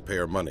of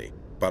taxpayer money,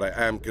 but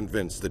I am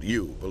convinced that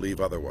you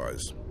believe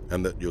otherwise,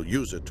 and that you'll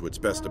use it to its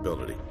best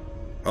ability.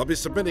 I'll be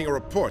submitting a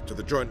report to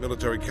the Joint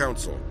Military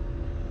Council.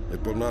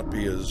 It will not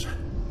be as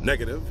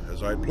negative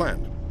as I'd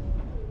planned.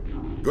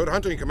 Good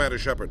hunting, Commander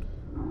Shepard.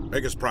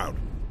 Make us proud.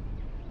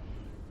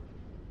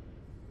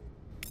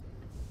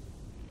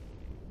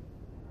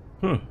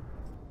 I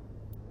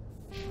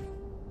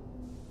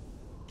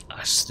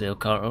still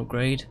can't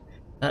upgrade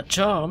that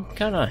charm,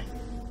 can I?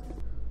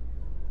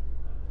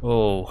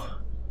 Oh,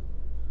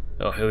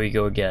 here we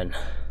go again.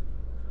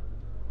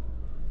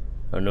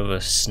 Another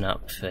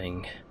snap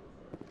thing.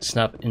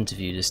 Snap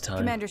interview this time.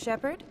 Commander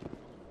Shepard?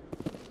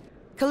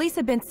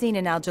 Khaleesa been seen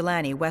in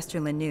Al-Jalani,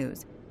 Westerland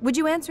News. Would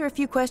you answer a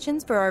few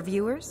questions for our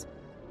viewers?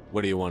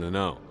 What do you want to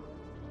know?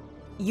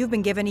 You've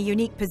been given a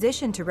unique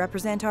position to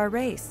represent our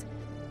race.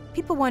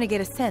 People want to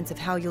get a sense of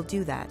how you'll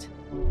do that.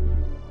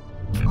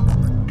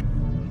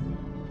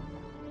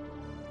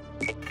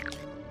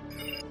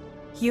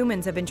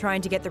 Humans have been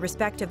trying to get the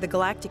respect of the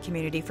galactic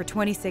community for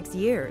 26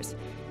 years.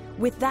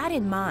 With that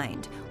in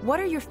mind, what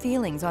are your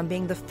feelings on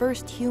being the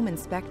first human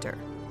Spectre?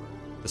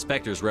 The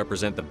Spectres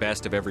represent the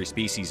best of every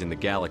species in the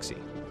galaxy.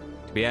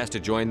 To be asked to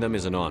join them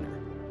is an honor.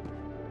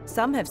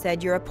 Some have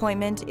said your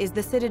appointment is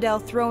the Citadel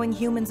throwing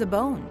humans a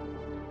bone.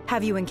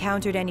 Have you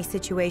encountered any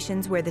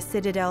situations where the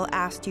Citadel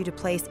asked you to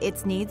place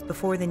its needs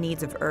before the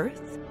needs of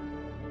Earth?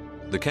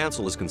 The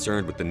Council is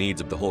concerned with the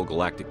needs of the whole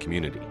galactic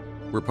community.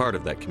 We're part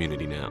of that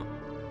community now.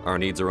 Our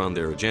needs are on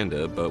their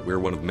agenda, but we're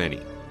one of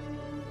many.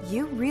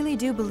 You really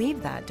do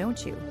believe that,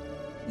 don't you?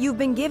 You've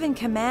been given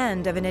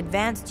command of an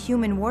advanced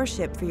human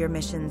warship for your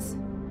missions.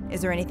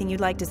 Is there anything you'd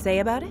like to say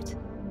about it?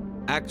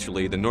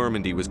 Actually, the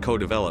Normandy was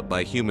co-developed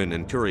by human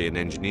and Turian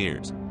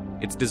engineers.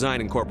 Its design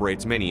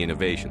incorporates many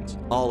innovations,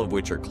 all of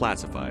which are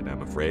classified,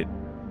 I'm afraid.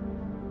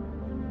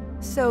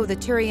 So the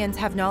Turians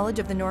have knowledge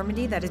of the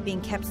Normandy that is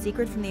being kept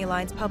secret from the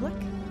Alliance public?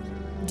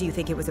 Do you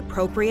think it was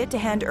appropriate to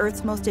hand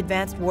Earth's most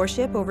advanced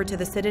warship over to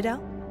the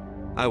Citadel?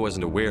 I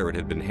wasn't aware it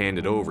had been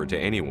handed over to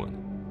anyone.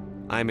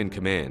 I'm in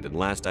command, and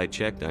last I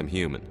checked, I'm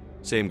human.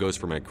 Same goes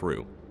for my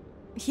crew.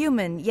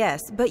 Human,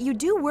 yes, but you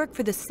do work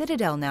for the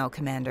Citadel now,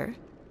 Commander.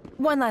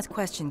 One last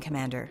question,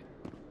 Commander.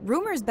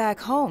 Rumors back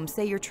home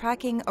say you're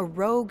tracking a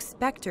rogue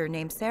Spectre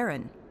named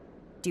Saren.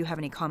 Do you have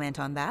any comment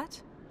on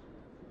that?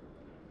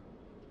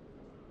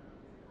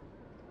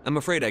 I'm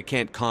afraid I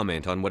can't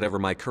comment on whatever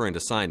my current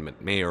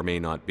assignment may or may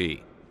not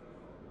be.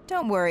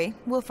 Don't worry,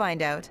 we'll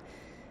find out.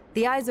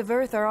 The eyes of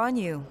Earth are on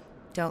you.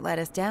 Don't let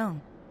us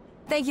down.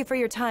 Thank you for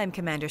your time,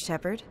 Commander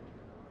Shepard.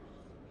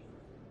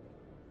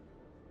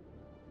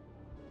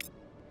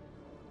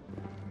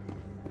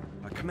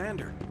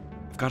 Commander,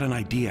 I've got an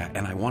idea,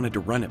 and I wanted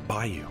to run it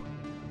by you.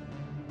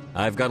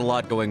 I've got a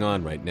lot going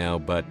on right now,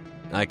 but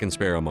I can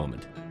spare a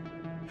moment.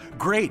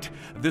 Great!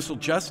 This'll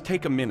just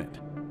take a minute.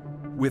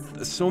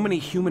 With so many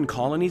human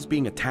colonies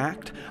being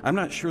attacked, I'm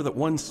not sure that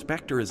one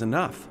Spectre is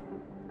enough.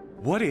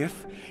 What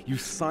if you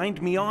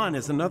signed me on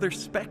as another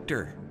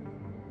Spectre?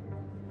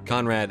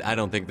 Conrad, I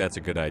don't think that's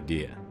a good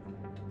idea.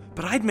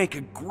 But I'd make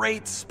a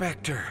great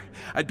Spectre.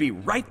 I'd be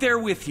right there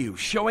with you,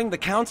 showing the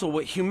Council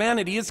what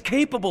humanity is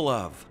capable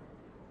of.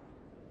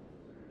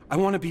 I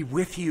want to be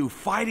with you,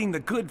 fighting the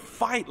good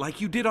fight like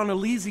you did on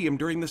Elysium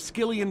during the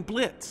Skillian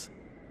Blitz.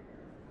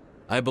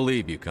 I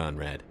believe you,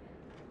 Conrad.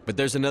 But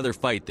there's another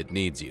fight that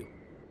needs you.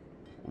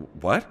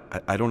 What?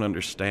 I don't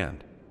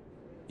understand.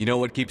 You know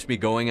what keeps me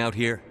going out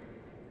here?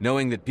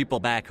 Knowing that people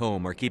back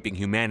home are keeping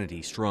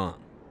humanity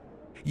strong.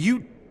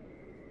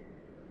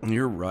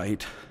 You're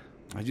right.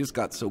 I just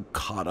got so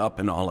caught up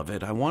in all of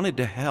it. I wanted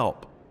to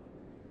help.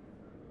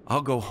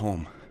 I'll go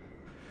home.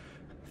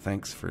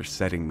 Thanks for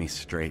setting me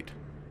straight.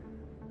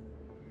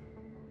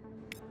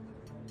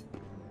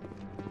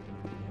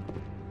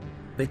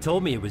 They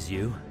told me it was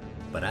you,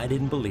 but I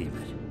didn't believe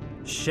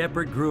it.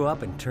 Shepard grew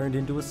up and turned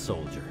into a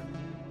soldier.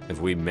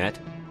 Have we met?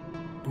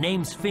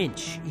 Name's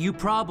Finch. You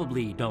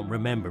probably don't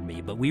remember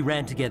me, but we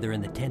ran together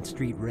in the 10th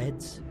Street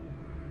Reds.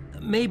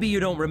 Maybe you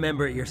don't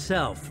remember it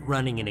yourself,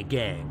 running in a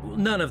gang.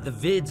 None of the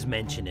vids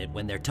mention it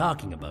when they're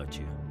talking about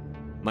you.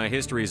 My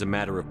history is a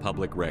matter of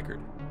public record.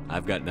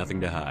 I've got nothing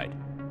to hide.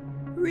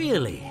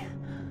 Really?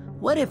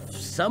 What if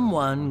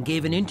someone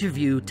gave an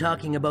interview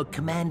talking about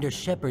Commander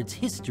Shepard's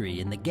history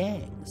in the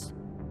gangs?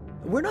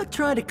 We're not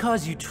trying to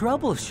cause you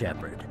trouble,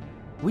 Shepard.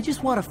 We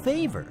just want a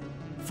favor,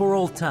 for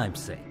old time's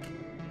sake.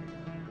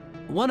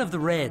 One of the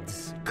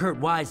Reds, Kurt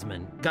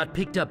Wiseman, got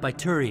picked up by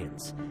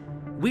Turians.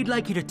 We'd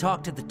like you to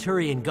talk to the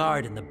Turian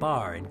guard in the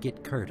bar and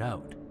get Kurt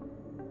out.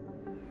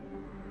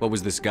 What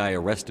was this guy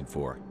arrested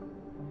for?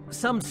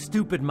 Some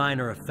stupid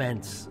minor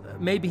offense.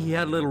 Maybe he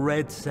had a little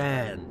red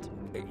sand.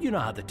 You know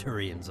how the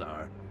Turians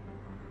are.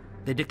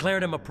 They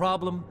declared him a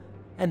problem,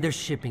 and they're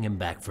shipping him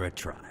back for a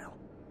trial.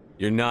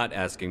 You're not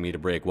asking me to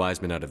break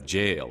Wiseman out of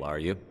jail, are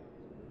you?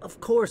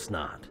 Of course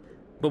not.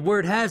 But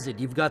word has it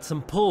you've got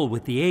some pull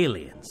with the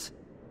aliens.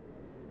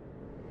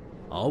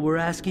 All we're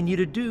asking you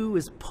to do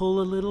is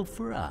pull a little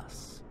for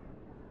us.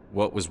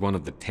 What was one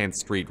of the 10th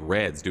Street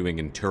Reds doing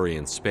in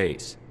Turian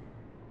space?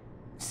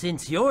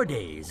 Since your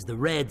days, the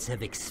Reds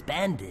have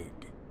expanded.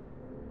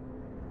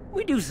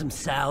 We do some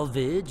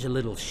salvage, a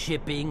little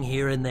shipping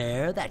here and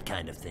there, that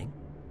kind of thing.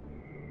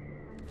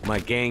 My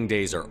gang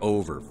days are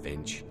over,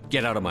 Finch.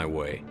 Get out of my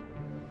way.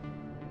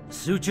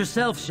 Suit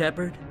yourself,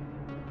 Shepard.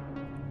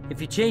 If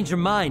you change your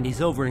mind,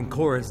 he's over in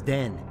Cora's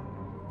den.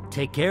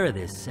 Take care of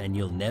this, and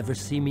you'll never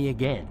see me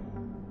again.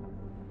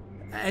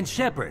 And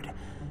Shepard,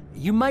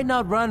 you might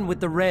not run with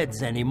the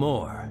Reds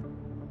anymore,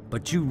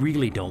 but you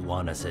really don't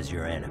want us as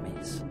your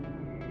enemies.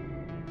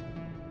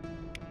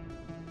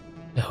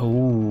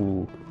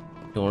 Oh,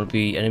 don't want to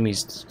be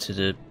enemies to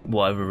the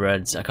whatever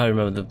Reds. I can't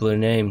remember the blue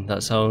name.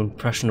 That's how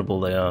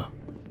impressionable they are.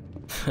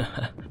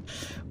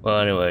 Well,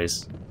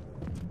 anyways,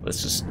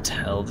 let's just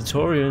tell the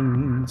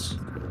Turians.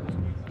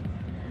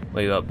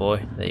 Where you at,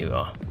 boy? There you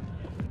are.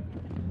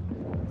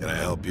 Can I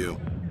help you?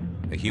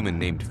 A human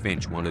named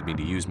Finch wanted me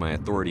to use my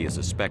authority as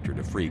a Spectre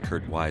to free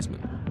Kurt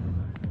Wiseman.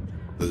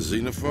 The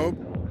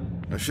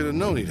xenophobe? I should have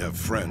known he'd have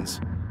friends.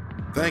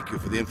 Thank you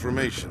for the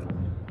information.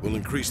 We'll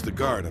increase the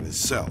guard on his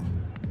cell.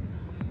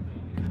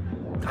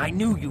 I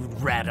knew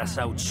you'd rat us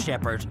out,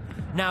 Shepard.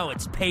 Now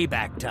it's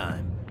payback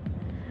time.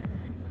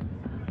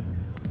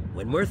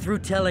 When we're through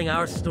telling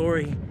our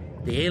story,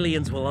 the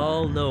aliens will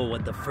all know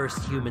what the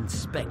first human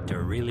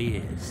Spectre really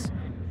is.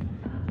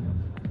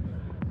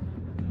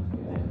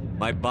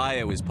 My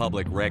bio is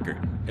public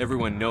record.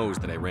 Everyone knows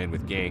that I ran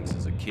with gangs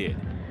as a kid.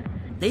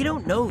 They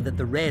don't know that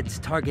the Reds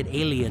target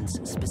aliens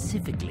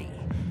specifically.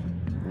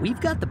 We've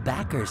got the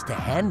backers to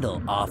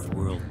handle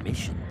off-world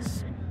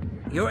missions.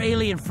 Your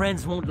alien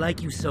friends won't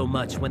like you so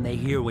much when they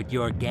hear what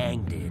your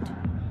gang did.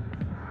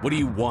 What do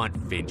you want,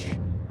 Finch?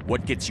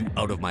 What gets you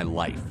out of my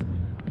life?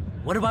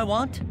 What do I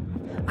want?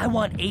 I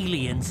want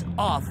aliens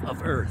off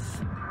of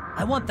Earth.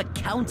 I want the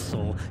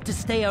Council to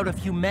stay out of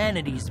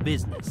humanity's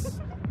business.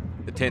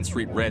 The 10th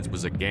Street Reds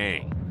was a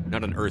gang,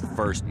 not an Earth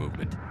First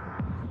movement.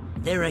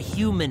 They're a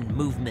human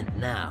movement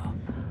now.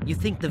 You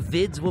think the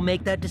Vids will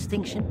make that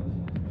distinction?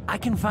 I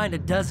can find a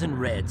dozen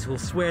Reds who'll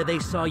swear they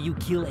saw you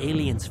kill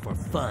aliens for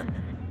fun.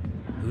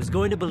 Who's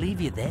going to believe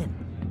you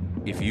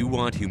then? If you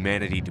want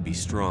humanity to be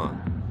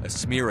strong, a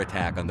smear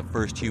attack on the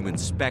first human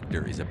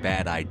Spectre is a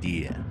bad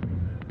idea.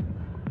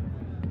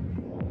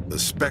 The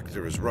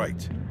Spectre is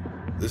right.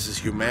 This is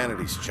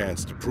humanity's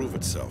chance to prove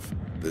itself.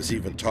 There's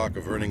even talk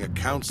of earning a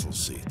council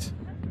seat.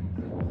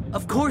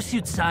 Of course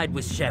you'd side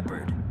with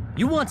Shepard.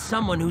 You want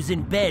someone who's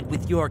in bed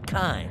with your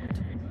kind.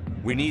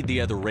 We need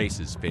the other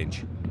races,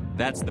 Finch.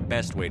 That's the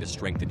best way to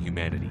strengthen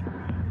humanity.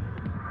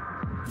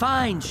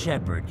 Fine,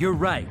 Shepard, you're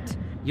right.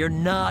 You're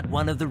not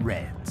one of the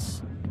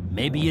Reds.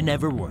 Maybe you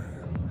never were.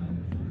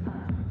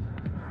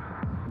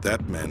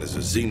 That man is a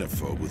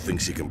xenophobe who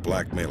thinks he can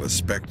blackmail a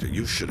Spectre.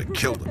 You should have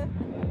killed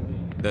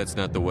him. That's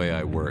not the way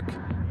I work.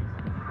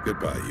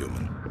 Goodbye,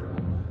 human.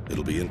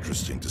 It'll be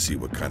interesting to see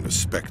what kind of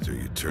Spectre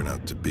you turn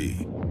out to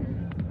be.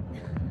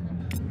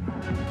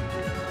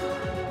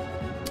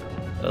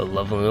 A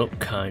leveling up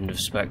kind of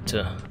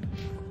Spectre.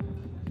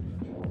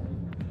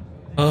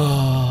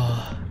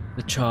 Oh,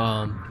 the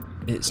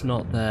charm. It's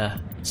not there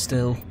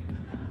still.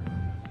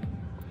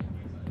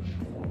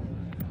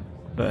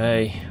 But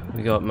hey,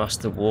 we got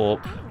Master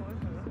Warp.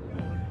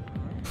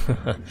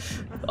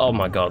 Oh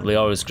my god,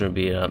 Liara's going to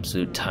be an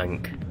absolute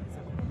tank.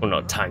 Well,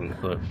 not tank,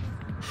 but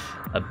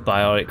a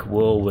biotic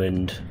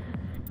whirlwind.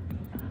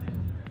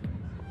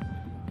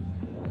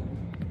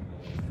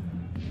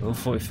 Level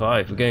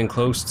 45, we're getting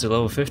close to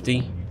level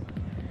 50.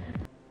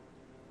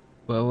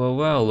 Well, well,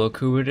 well, look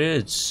who it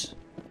is.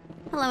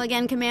 Hello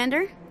again,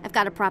 Commander. I've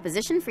got a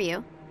proposition for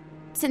you.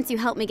 Since you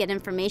helped me get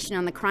information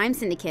on the crime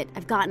syndicate,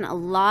 I've gotten a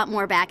lot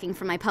more backing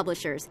from my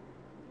publishers.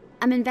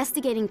 I'm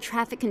investigating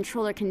traffic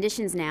controller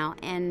conditions now,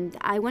 and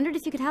I wondered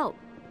if you could help.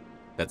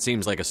 That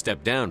seems like a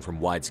step down from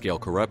wide-scale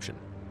corruption.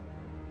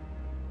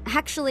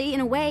 Actually, in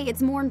a way,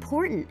 it's more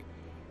important.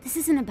 This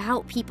isn't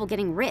about people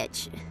getting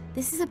rich.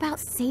 This is about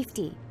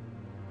safety.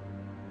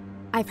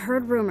 I've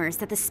heard rumors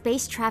that the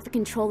space traffic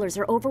controllers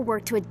are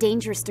overworked to a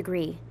dangerous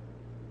degree.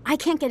 I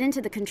can't get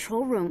into the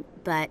control room,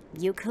 but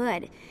you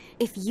could.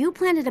 If you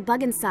planted a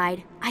bug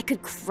inside, I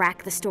could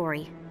crack the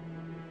story.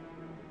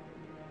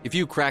 If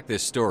you crack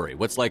this story,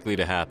 what's likely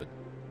to happen?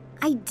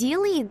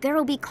 Ideally, there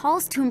will be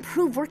calls to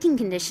improve working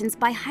conditions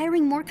by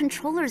hiring more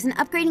controllers and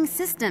upgrading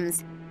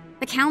systems.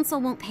 The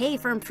Council won't pay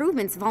for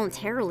improvements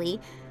voluntarily.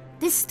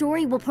 This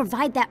story will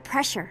provide that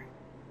pressure.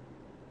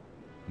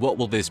 What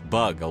will this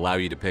bug allow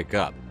you to pick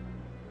up?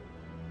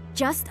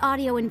 Just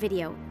audio and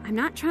video. I'm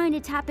not trying to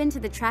tap into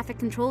the traffic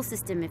control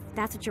system if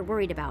that's what you're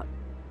worried about.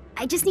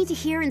 I just need to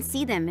hear and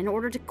see them in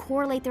order to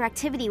correlate their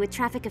activity with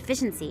traffic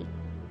efficiency.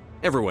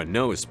 Everyone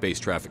knows space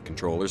traffic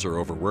controllers are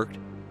overworked.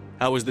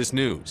 How is this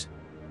news?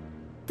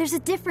 There's a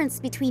difference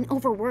between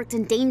overworked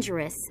and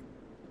dangerous.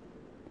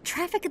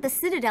 Traffic at the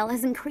Citadel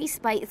has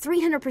increased by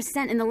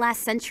 300% in the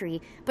last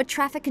century, but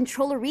traffic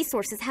controller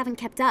resources haven't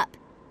kept up.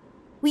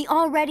 We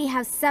already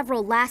have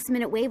several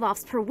last-minute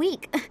wave-offs per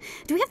week.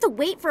 Do we have to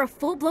wait for a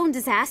full-blown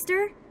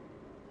disaster?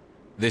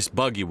 This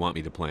bug you want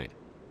me to plant,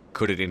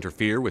 could it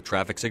interfere with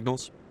traffic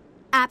signals?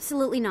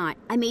 Absolutely not.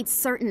 I made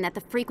certain that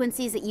the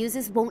frequencies it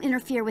uses won't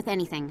interfere with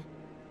anything.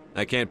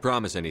 I can't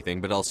promise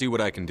anything, but I'll see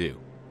what I can do.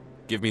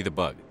 Give me the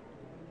bug.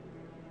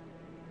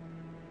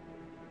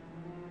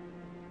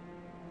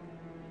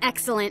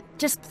 Excellent.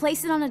 Just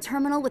place it on a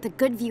terminal with a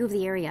good view of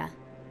the area.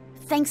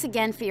 Thanks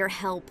again for your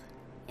help.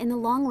 In the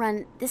long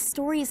run, this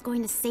story is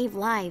going to save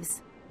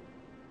lives.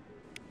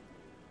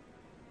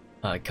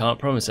 I can't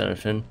promise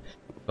anything,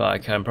 but I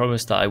can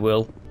promise that I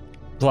will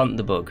plant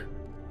the bug.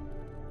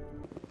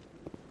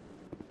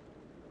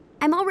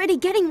 I'm already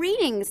getting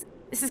readings.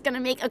 This is going to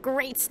make a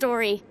great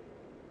story.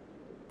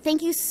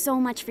 Thank you so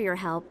much for your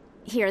help.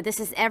 Here, this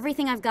is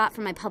everything I've got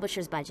from my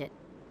publisher's budget.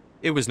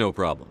 It was no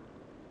problem.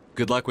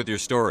 Good luck with your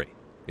story.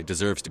 It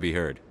deserves to be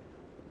heard.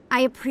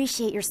 I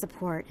appreciate your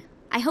support.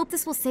 I hope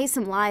this will save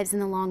some lives in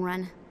the long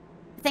run.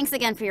 Thanks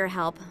again for your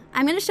help.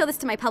 I'm gonna show this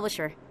to my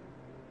publisher.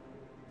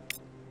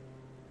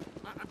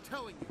 I'm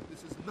telling you,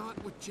 this is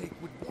not what Jake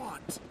would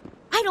want.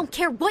 I don't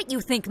care what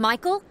you think,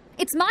 Michael.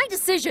 It's my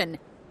decision.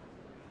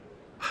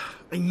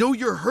 I know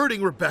you're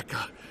hurting,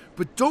 Rebecca,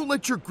 but don't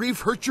let your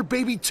grief hurt your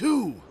baby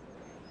too.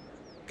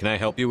 Can I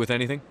help you with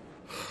anything?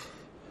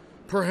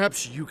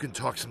 Perhaps you can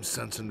talk some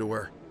sense into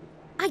her.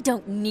 I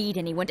don't need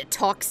anyone to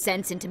talk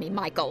sense into me,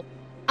 Michael.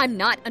 I'm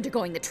not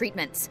undergoing the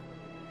treatments.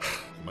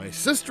 My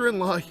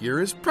sister-in-law here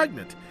is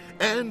pregnant,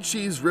 and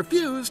she's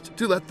refused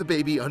to let the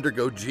baby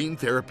undergo gene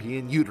therapy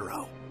in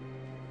utero.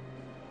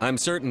 I'm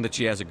certain that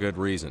she has a good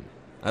reason.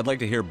 I'd like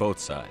to hear both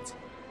sides.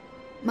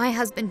 My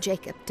husband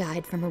Jacob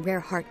died from a rare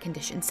heart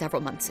condition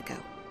several months ago.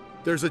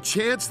 There's a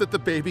chance that the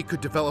baby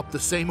could develop the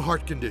same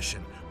heart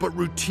condition, but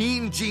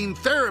routine gene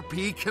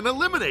therapy can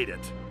eliminate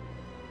it.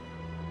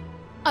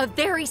 A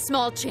very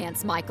small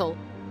chance, Michael.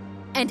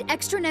 And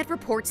extranet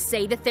reports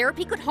say the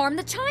therapy could harm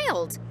the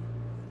child.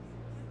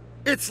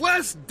 It's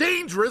less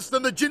dangerous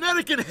than the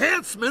genetic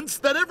enhancements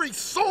that every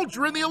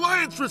soldier in the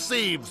Alliance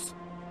receives.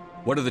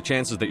 What are the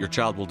chances that your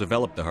child will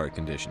develop the heart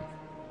condition?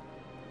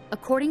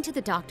 According to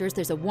the doctors,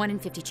 there's a 1 in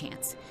 50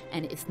 chance.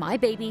 And if my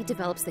baby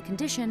develops the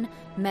condition,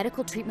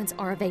 medical treatments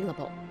are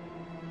available.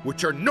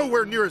 Which are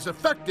nowhere near as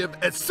effective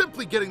as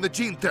simply getting the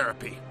gene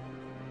therapy.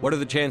 What are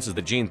the chances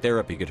that gene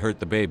therapy could hurt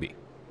the baby?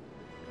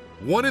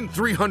 1 in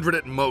 300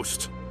 at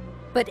most.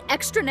 But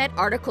extranet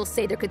articles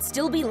say there could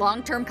still be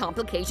long-term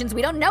complications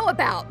we don't know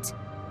about.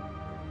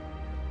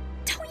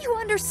 Don't you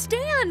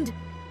understand?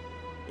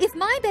 If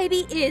my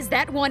baby is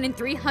that 1 in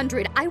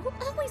 300, I will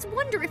always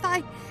wonder if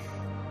I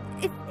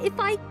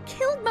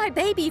killed my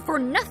baby for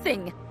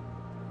nothing.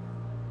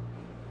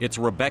 It's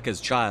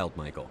Rebecca's child,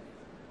 Michael.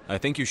 I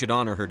think you should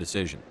honor her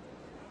decision.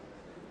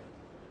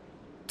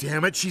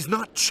 Damn it, she's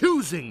not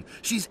choosing.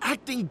 She's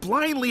acting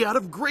blindly out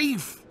of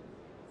grief.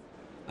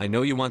 I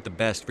know you want the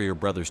best for your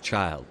brother's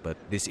child, but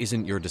this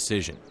isn't your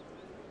decision.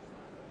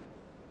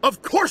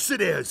 Of course it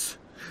is!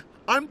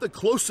 I'm the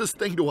closest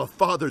thing to a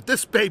father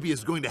this baby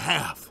is going to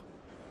have.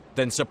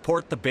 Then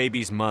support the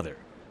baby's mother.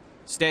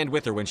 Stand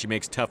with her when she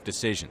makes tough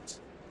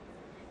decisions.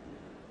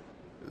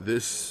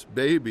 This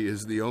baby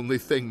is the only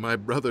thing my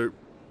brother...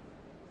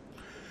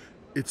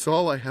 It's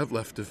all I have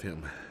left of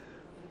him.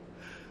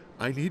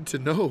 I need to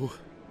know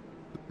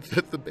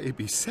that the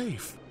baby's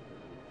safe.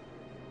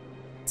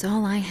 It's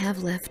all I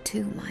have left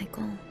too,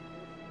 Michael.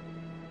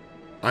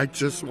 I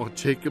just want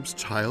Jacob's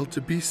child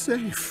to be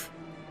safe.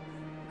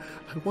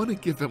 I want to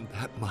give him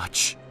that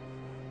much.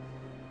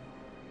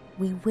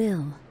 We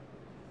will.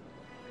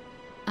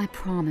 I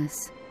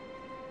promise.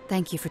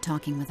 Thank you for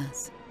talking with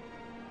us.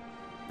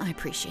 I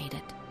appreciate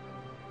it.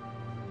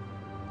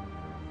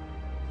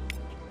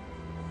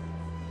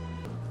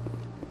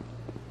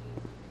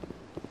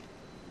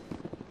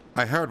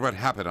 I heard what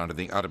happened under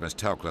the Artemis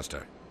Tau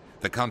cluster.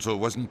 The Council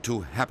wasn't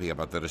too happy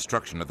about the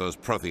destruction of those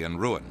Prothean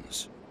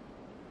ruins.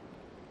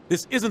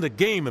 This isn't a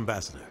game,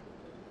 Ambassador.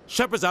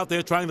 Shepard's out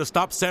there trying to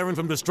stop Saren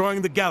from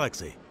destroying the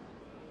galaxy.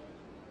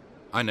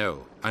 I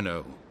know.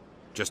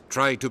 Just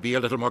try to be a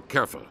little more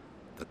careful.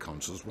 The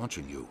Council's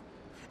watching you,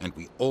 and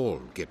we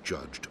all get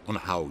judged on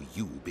how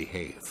you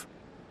behave.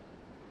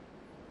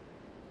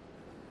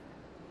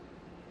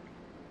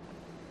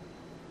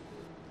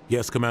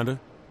 Yes, Commander?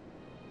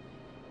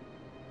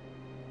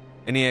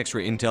 Any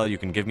extra intel you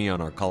can give me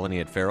on our colony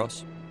at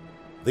Pharos?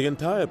 The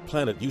entire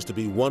planet used to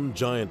be one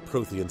giant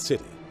Prothean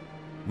city.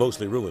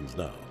 Mostly ruins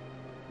now.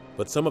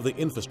 But some of the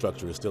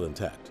infrastructure is still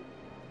intact.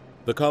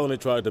 The colony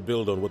tried to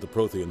build on what the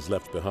Protheans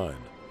left behind.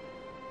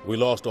 We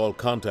lost all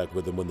contact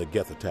with them when the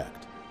Geth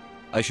attacked.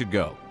 I should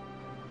go.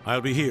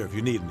 I'll be here if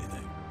you need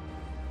anything.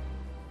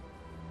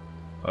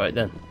 Alright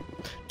then.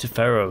 To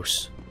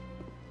Pharos.